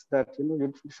mistakes that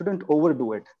you shouldn't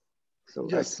overdo it. So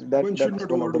yes, that's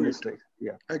one of the mistakes.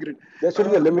 Yeah, agreed. There should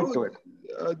be a limit to it.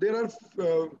 There are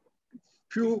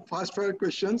few fast-fire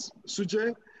questions.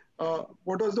 Sujay,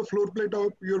 what was the floor plate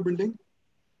of your building?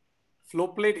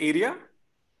 Floor plate area?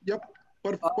 Yep,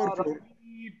 per floor.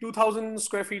 2,000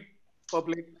 square feet per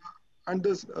plate. And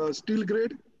the steel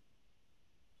grade?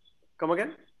 Come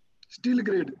again? Steel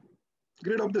grade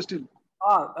of the steel.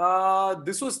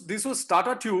 This was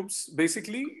Tata tubes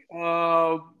basically.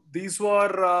 These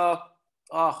were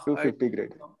 250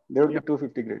 grade. They would be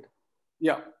 250 grade.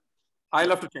 Yeah, I'll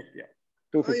have to check. Yeah.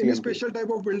 250. Any special type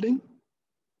of building?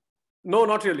 No,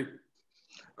 not really.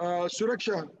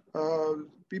 Suraksha,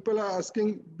 people are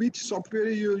asking which software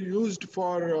you used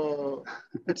for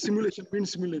that simulation, wind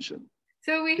simulation.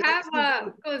 So we have,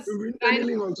 of course, wind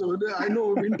tunneling also. I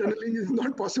know wind tunneling is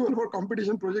not possible for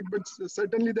competition project, but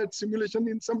certainly that simulation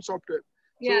in some software.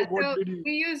 Yeah, so what did you?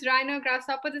 we use Rhino,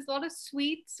 Grasshopper. There's a lot of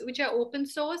suites which are open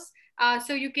source.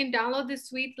 So you can download the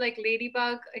suites like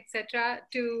Ladybug, etc.,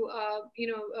 to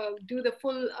do the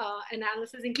full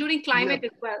analysis, including climate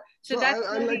as well. So that's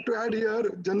I like to add here.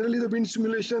 Generally, the wind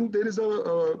simulation, there is a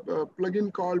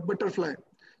plugin called Butterfly.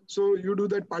 So you do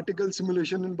that particle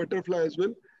simulation in Butterfly as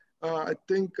well. I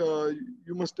think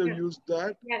you must have used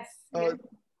that. Yes.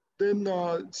 Then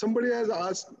somebody has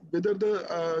asked whether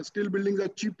the steel buildings are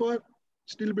cheaper.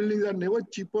 Steel buildings are never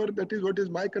cheaper. That is what is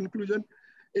my conclusion.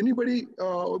 Anybody,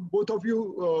 both of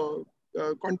you,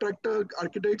 contractor,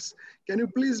 architects, can you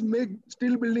please make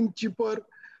steel building cheaper?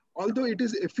 Although it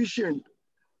is efficient,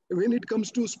 when it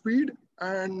comes to speed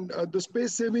and the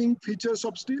space saving features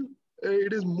of steel,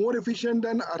 it is more efficient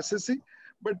than RCC.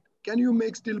 But can you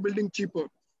make steel building cheaper?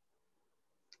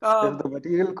 If the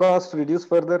material cost reduce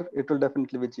further, it will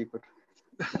definitely be cheaper.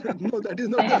 No, that is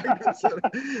not the right answer.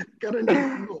 Currently,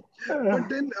 no. But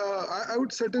then I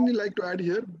would certainly like to add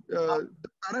here, the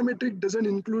parametric doesn't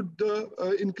include the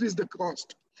increase the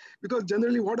cost. Because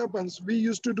generally what happens, we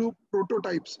used to do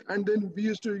prototypes and then we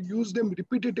used to use them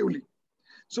repetitively.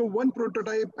 So one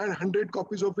prototype and 100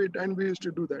 copies of it, and we used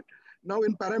to do that. Now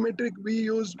in parametric, we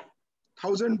use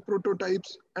 1,000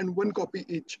 prototypes and 1 copy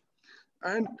each.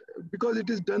 And because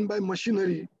it is done by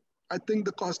machinery, I think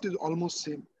the cost is almost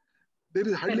same. There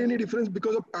is hardly any difference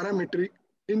because of parametric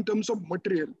in terms of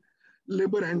material,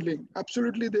 labor handling.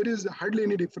 Absolutely, there is hardly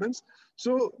any difference.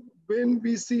 So when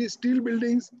we see steel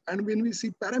buildings and when we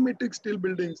see parametric steel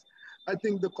buildings, I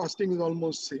think the costing is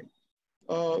almost same.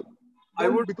 I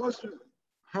would because.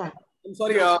 I'm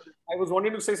sorry, I was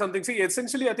wanting to say something. See,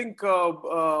 essentially, I think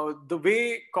the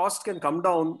way cost can come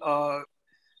down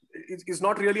is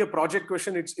not really a project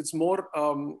question. It's more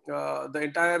the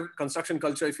entire construction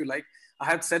culture, if you like. I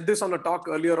had said this on a talk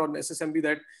earlier on SSMB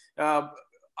that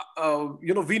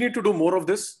we need to do more of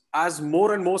this as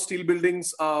more and more steel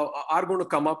buildings are going to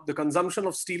come up. The consumption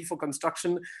of steel for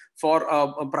construction for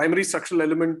a primary structural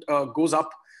element goes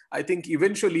up. I think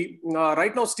eventually,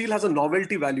 right now, steel has a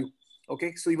novelty value.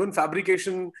 Okay, so even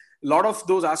fabrication, a lot of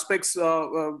those aspects,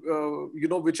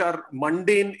 which are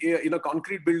mundane in a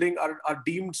concrete building are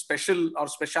deemed special or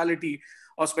speciality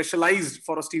or specialized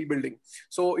for a steel building.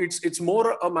 So it's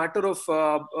more a matter of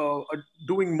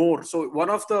doing more. So one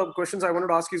of the questions I wanted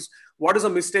to ask is, what is a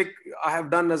mistake I have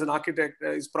done as an architect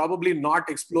is probably not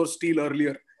explore steel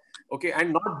earlier, okay,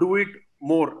 and not do it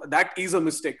more. That is a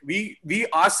mistake. We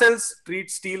ourselves treat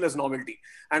steel as novelty,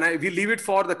 and we leave it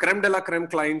for the creme de la creme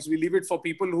clients. We leave it for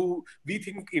people who we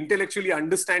think intellectually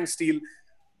understand steel.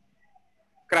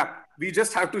 Crap. We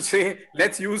just have to say,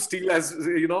 let's use steel as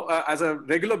as a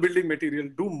regular building material.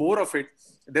 Do more of it.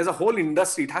 There's a whole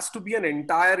industry. It has to be an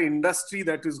entire industry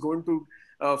that is going to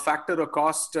factor a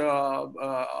cost,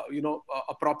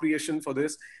 appropriation for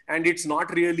this. And it's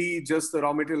not really just the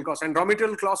raw material cost. And raw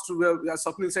material cost, as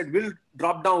Swapnil said, will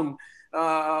drop down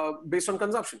based on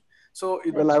consumption. So,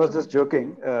 well, I was just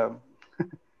joking.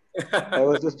 I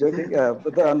was just joking.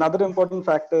 But another important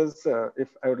factor is,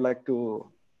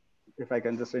 if I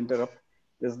can just interrupt,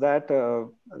 is that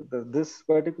this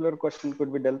particular question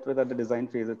could be dealt with at the design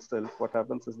phase itself. What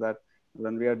happens is that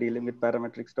when we are dealing with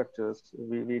parametric structures,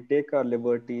 we take our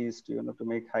liberties to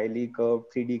make highly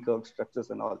curved 3D curved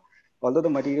structures and all. Although the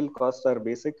material costs are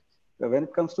basic, when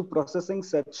it comes to processing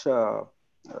such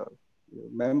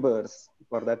members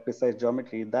for that precise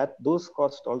geometry, those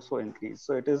costs also increase.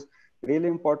 So it is really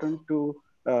important to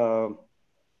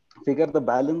figure the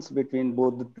balance between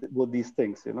both these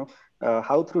things.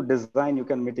 How through design you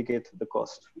can mitigate the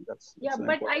cost. That's but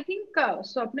important. I think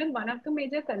Swapnil, one of the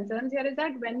major concerns here is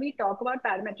that when we talk about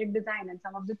parametric design and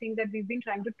some of the things that we've been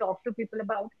trying to talk to people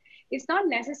about, it's not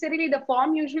necessarily the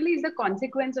form. Usually is the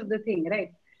consequence of the thing,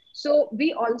 right? So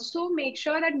we also make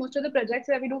sure that most of the projects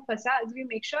where we do facades, we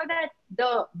make sure that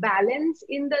the balance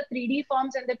in the 3D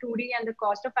forms and the 2D and the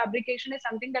cost of fabrication is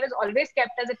something that is always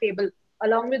kept as a table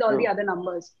along with all the other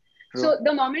numbers. True. So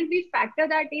the moment we factor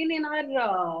that in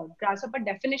our Grasshopper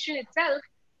definition itself,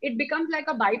 it becomes like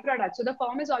a byproduct. So the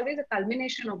form is always a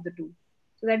culmination of the two.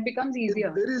 So that becomes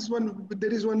easier. There is one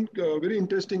very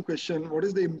interesting question. What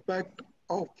is the impact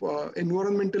of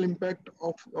environmental impact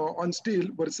of on steel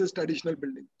versus traditional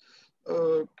building?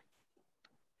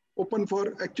 Open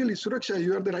for, actually, Suraksha,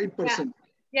 you are the right person.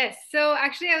 Yeah. Yes. So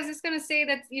actually, I was just going to say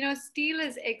that, steel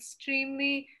is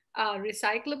extremely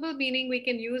recyclable, meaning we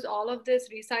can use all of this,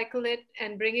 recycle it,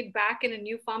 and bring it back in a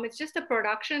new form. It's just a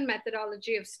production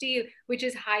methodology of steel, which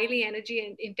is highly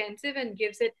energy intensive and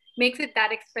makes it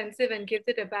that expensive and gives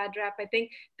it a bad rap. I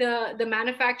think the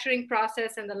manufacturing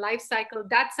process and the life cycle,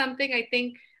 that's something I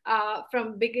think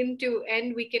from begin to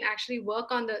end, we can actually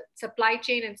work on the supply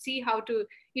chain and see how to,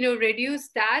 reduce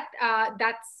that.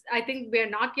 I think we're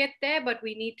not yet there, but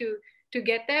we need to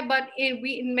get there. But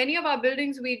in many of our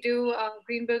buildings, we do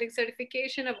green building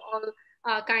certification of all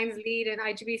kinds, LEED and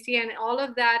IGBC, and all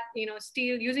of that.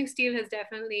 Using steel has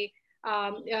definitely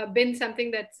been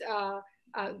something that's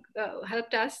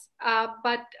helped us.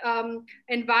 But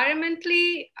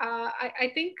environmentally,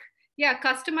 I think,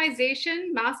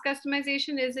 customization, mass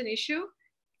customization is an issue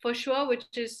for sure, which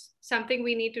is something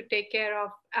we need to take care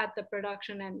of at the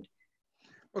production end.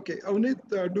 Okay,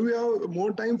 Avneet, do we have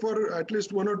more time for at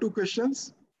least 1 or 2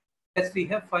 questions? Yes, we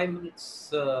have 5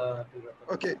 minutes.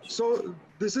 Okay, so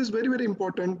this is very, very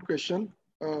important question.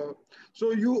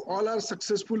 So you all are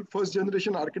successful first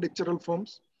generation architectural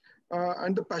firms,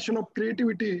 and the passion of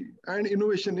creativity and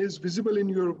innovation is visible in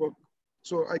your work.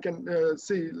 So I can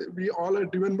see we all are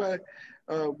driven by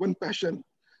one passion.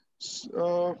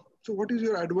 So what is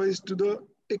your advice to the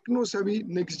techno-savvy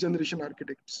next generation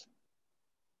architects?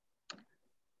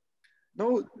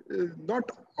 Now,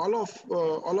 not all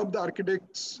of the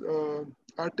architects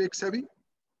are tech savvy.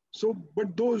 So,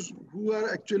 but those who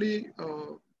are actually,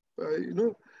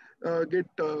 get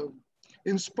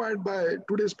inspired by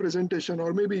today's presentation,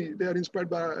 or maybe they are inspired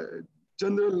by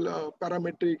general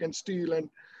parametric and steel and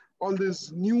all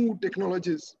these new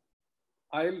technologies.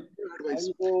 I'll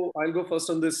go first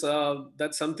on this.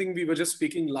 That's something we were just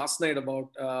speaking last night about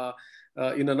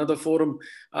in another forum.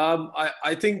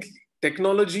 I think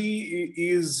technology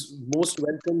is most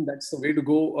welcome. That's the way to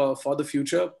go for the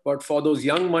future. But for those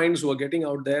young minds who are getting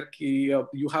out there,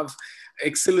 you have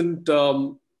excellent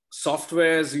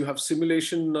softwares, you have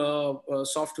simulation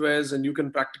softwares, and you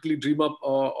can practically dream up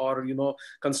or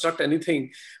construct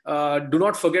anything. Do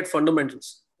not forget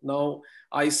fundamentals. Now,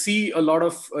 I see a lot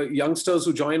of youngsters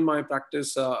who join my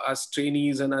practice as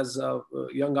trainees and as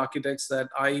young architects, that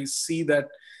I see that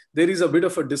there is a bit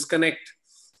of a disconnect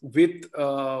with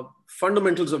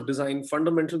fundamentals of design,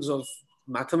 fundamentals of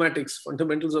mathematics,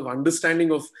 fundamentals of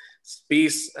understanding of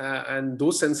space and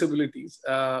those sensibilities.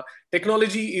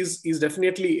 Technology is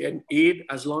definitely an aid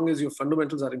as long as your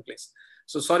fundamentals are in place.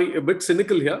 So sorry, a bit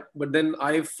cynical here, but then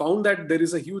I found that there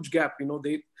is a huge gap.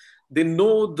 They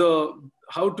know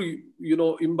how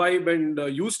to imbibe and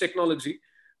use technology,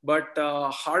 but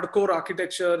hardcore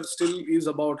architecture still is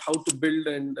about how to build,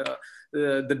 and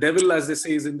the devil, as they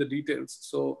say, is in the details.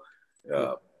 So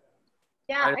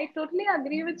I totally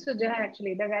agree with Sujay.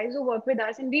 Actually, the guys who work with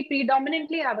us, and we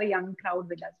predominantly have a young crowd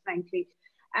with us, frankly.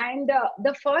 And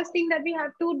the first thing that we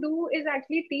have to do is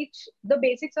actually teach the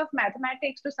basics of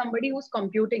mathematics to somebody who's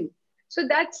computing. So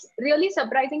that's really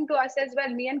surprising to us as well.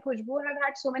 Me and Khushbu have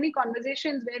had so many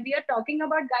conversations where we are talking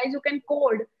about guys who can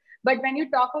code, but when you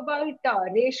talk about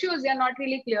ratios, they're not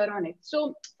really clear on it.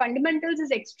 So fundamentals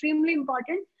is extremely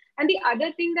important. And the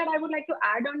other thing that I would like to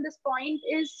add on this point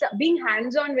is being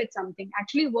hands-on with something,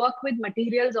 actually work with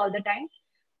materials all the time.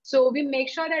 So we make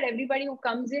sure that everybody who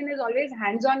comes in is always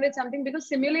hands-on with something, because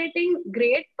simulating,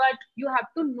 great, but you have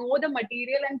to know the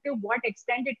material and to what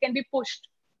extent it can be pushed.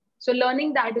 So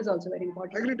learning that is also very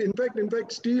important. Agreed. In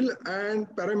fact, steel and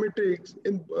parametrics,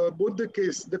 in both the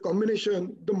case, the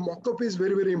combination, the mock-up is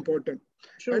very, very important.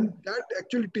 True. And that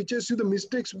actually teaches you the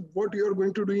mistakes, what you are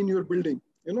going to do in your building.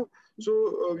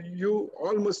 So you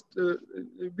all must,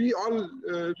 we all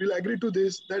will agree to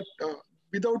this, that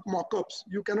without mock-ups,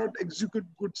 you cannot execute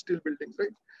good steel buildings,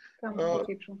 right?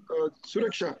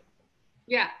 Suraksha.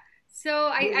 Yeah. So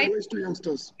I to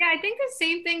youngsters. Yeah, I think the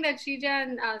same thing that Seeja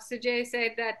and Sujay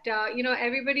said, that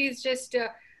everybody is just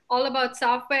all about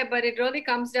software, but it really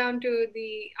comes down to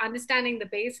the understanding the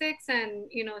basics and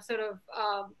sort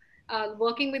of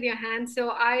working with your hands.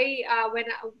 So when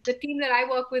the team that I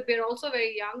work with, we're also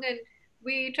very young, and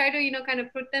we try to kind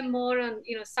of put them more on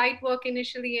site work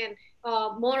initially, and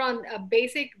more on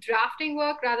basic drafting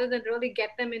work rather than really get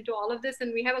them into all of this.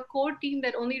 And we have a core team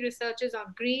that only researches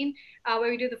on green, where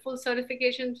we do the full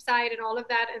certification side and all of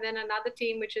that. And then another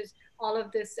team, which is all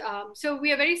of this. So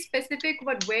we are very specific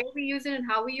about where we use it and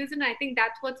how we use it. And I think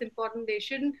that's what's important. They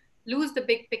shouldn't lose the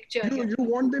big picture. You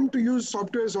want them to use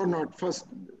softwares or not? First,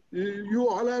 you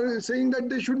all are saying that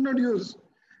they should not use.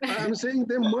 I'm saying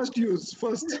they must use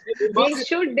first. They should for It's an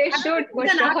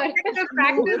sure. architecture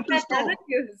Know where practice to that stop. doesn't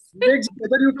use.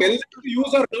 Whether you tell them to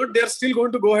use or not, they're still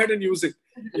going to go ahead and use it.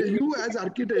 You as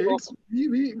architects,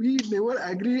 we never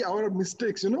agree our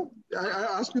mistakes, I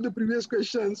asked you the previous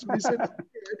questions. We said, okay,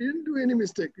 I didn't do any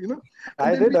mistake, And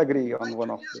I then did we agree on one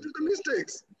of them. do the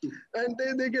mistakes. And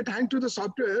they get hanged to the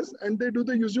softwares and they do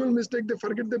the usual mistake. They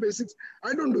forget the basics.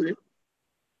 I don't do it.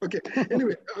 Okay.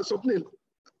 Anyway, Swapnil.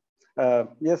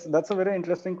 Yes, that's a very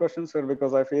interesting question, sir,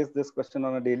 because I face this question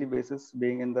on a daily basis.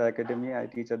 Being in the academy, I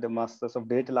teach at the Masters of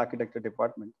Digital Architecture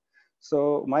department.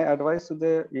 So my advice to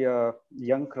the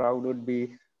young crowd would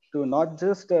be to not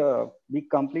just be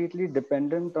completely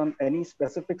dependent on any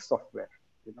specific software.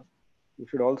 You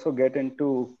should also get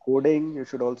into coding. You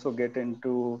should also get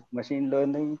into machine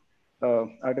learning,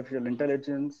 artificial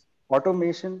intelligence,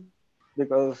 automation,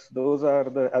 because those are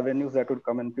the avenues that would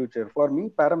come in future. For me,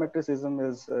 parametricism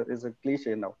is a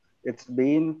cliche now. It's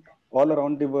been all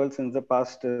around the world since the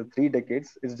past 3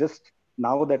 decades. It's just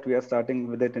now that we are starting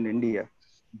with it in India,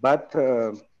 but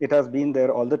it has been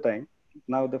there all the time.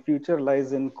 Now the future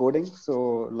lies in coding.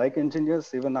 So like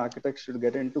engineers, even architects should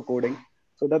get into coding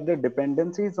so that the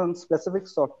dependencies on specific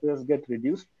softwares get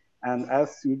reduced. And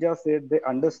as Seeja said, they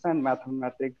understand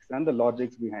mathematics and the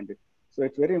logics behind it. So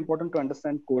it's very important to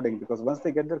understand coding, because once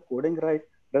they get their coding right,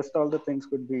 rest all the things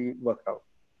could be worked out.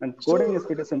 And coding is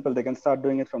pretty simple. They can start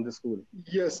doing it from the school.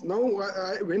 Yes. Now,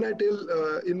 when I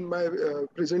tell in my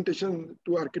presentation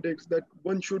to architects that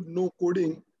one should know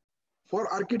coding for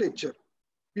architecture,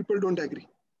 people don't agree.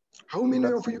 How many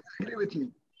of you agree with me?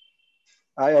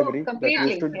 I agree that we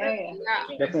Completely.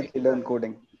 should definitely learn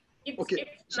coding.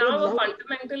 It's now a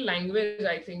fundamental language.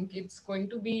 I think it's going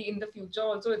to be in the future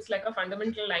also. It's like a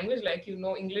fundamental language, like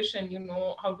English and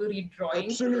how to read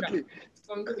drawings. Absolutely. It's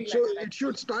going to be So it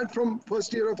should start from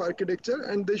first year of architecture,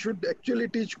 and they should actually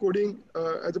teach coding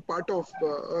as a part of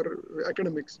our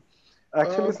academics.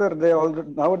 Actually, sir,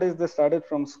 nowadays they started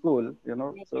from school,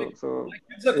 so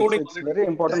it's very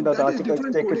important that architects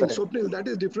take it ahead. Swapnil, that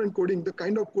is different coding. The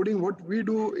kind of coding what we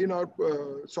do in our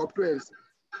softwares.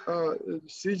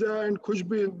 Seeja and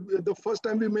Khushbu, the first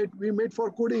time we made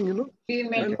for coding, We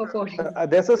made for coding.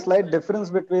 There's a slight difference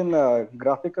between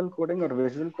graphical coding or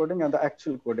visual coding and the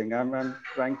actual coding. I'm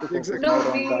trying to focus more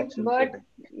on the actual coding.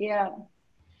 Yeah.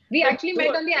 We actually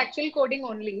met on the actual coding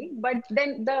only, but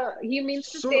then he means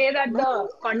to say that the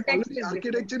context is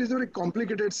architecture is a very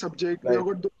complicated subject. Right. We have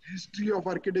got the history of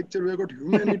architecture, we have got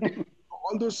humanity,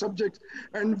 all those subjects,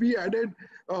 and we added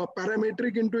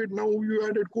parametric into it. Now you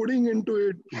added coding into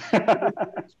it.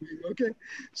 Okay,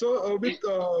 so with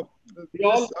all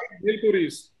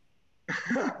queries.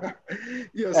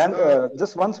 Yes. And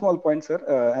just one small point, sir.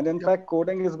 And in fact,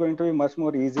 coding is going to be much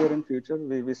more easier in future.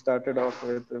 We started off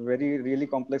with a really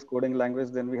complex coding language.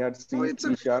 Then we had C,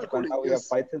 C#, and now we have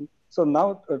Python. So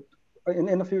now,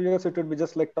 in a few years, it would be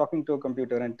just like talking to a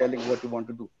computer and telling what you want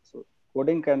to do. So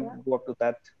coding can go up to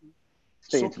that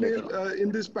stage. So, in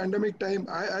this pandemic time,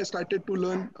 I started to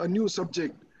learn a new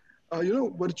subject.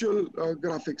 Virtual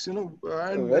graphics,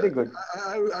 and very good.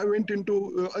 I went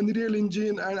into Unreal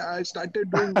Engine and I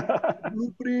started doing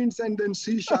blueprints and then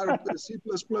C#, C++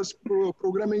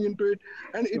 programming into it.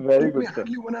 And it took me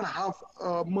hardly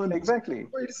 1.5 months. Exactly.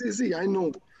 So it's easy, I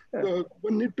know.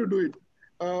 One need to do it.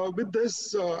 With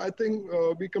this, I think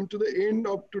we come to the end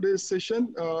of today's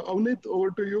session. Avnit,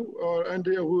 over to you, or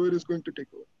Andrea, whoever is going to take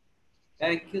over.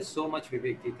 Thank you so much,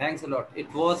 Vivek. Thanks a lot.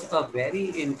 It was a very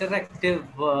interactive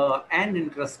and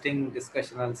interesting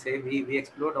discussion, I'll say. We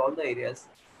explored all the areas.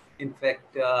 In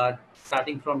fact,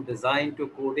 starting from design to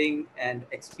coding and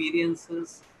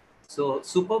experiences. So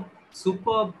superb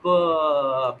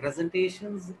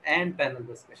presentations and panel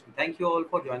discussion. Thank you all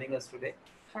for joining us today.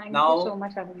 Thank you so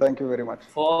much, Arun. Thank you very much.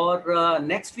 For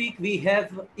next week, we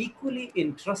have equally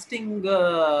interesting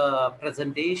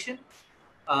presentation.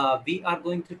 We are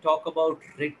going to talk about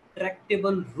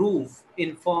retractable roof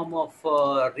in form of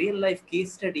a real life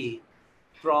case study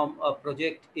from a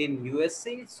project in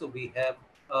USA. So we have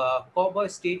a Cowboy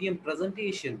Stadium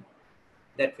presentation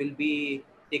that will be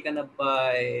taken up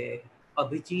by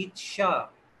Abhijit Shah,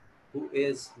 who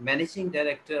is managing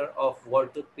director of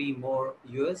Walter P. Moore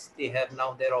US. They have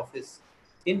now their office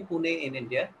in Pune in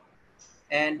India.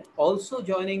 And also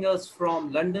joining us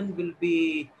from London will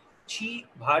be Chi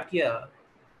Bhatia.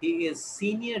 He is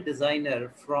senior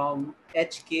designer from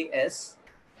HKS.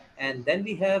 And then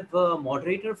we have a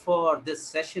moderator for this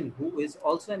session who is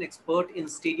also an expert in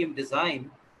stadium design,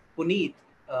 Puneet.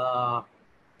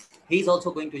 He's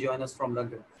also going to join us from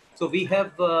London. So we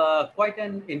have quite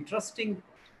an interesting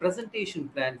presentation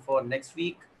planned for next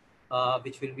week.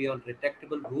 which will be on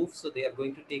retractable roof. So they are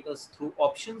going to take us through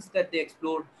options that they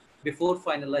explored before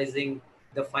finalizing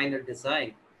the final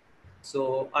design.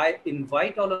 So I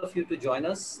invite all of you to join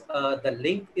us. The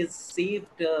link is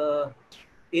saved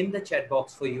in the chat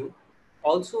box for you.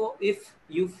 Also, if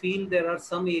you feel there are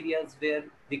some areas where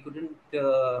we couldn't,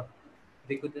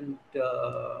 we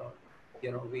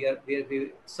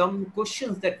some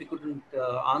questions that we couldn't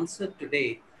answer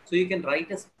today. So you can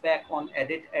write us back on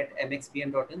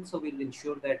edit@mxbn.in. So we'll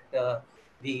ensure that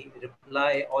we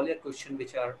reply all your questions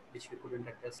which we couldn't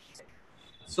address today.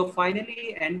 So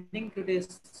finally, ending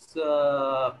today's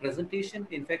presentation,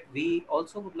 in fact, we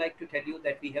also would like to tell you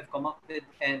that we have come up with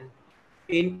an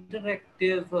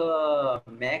interactive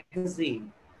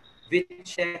magazine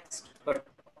which text but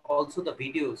also the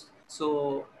videos.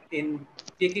 So in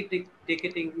taking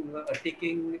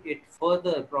it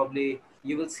further, probably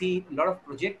you will see a lot of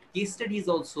project case studies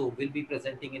also will be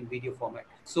presenting in video format.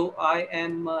 So I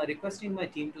am requesting my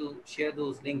team to share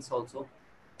those links also.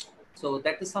 So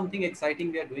that is something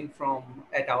exciting we are doing from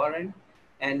at our end.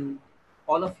 And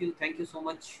all of you, thank you so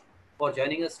much for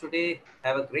joining us today.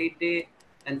 Have a great day.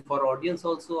 And for audience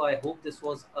also, I hope this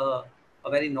was a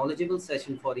very knowledgeable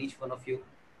session for each one of you.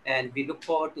 And we look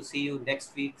forward to see you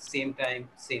next week, same time,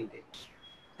 same day.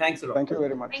 Thanks a lot. Thank you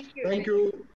very much. Thank you. Thank you.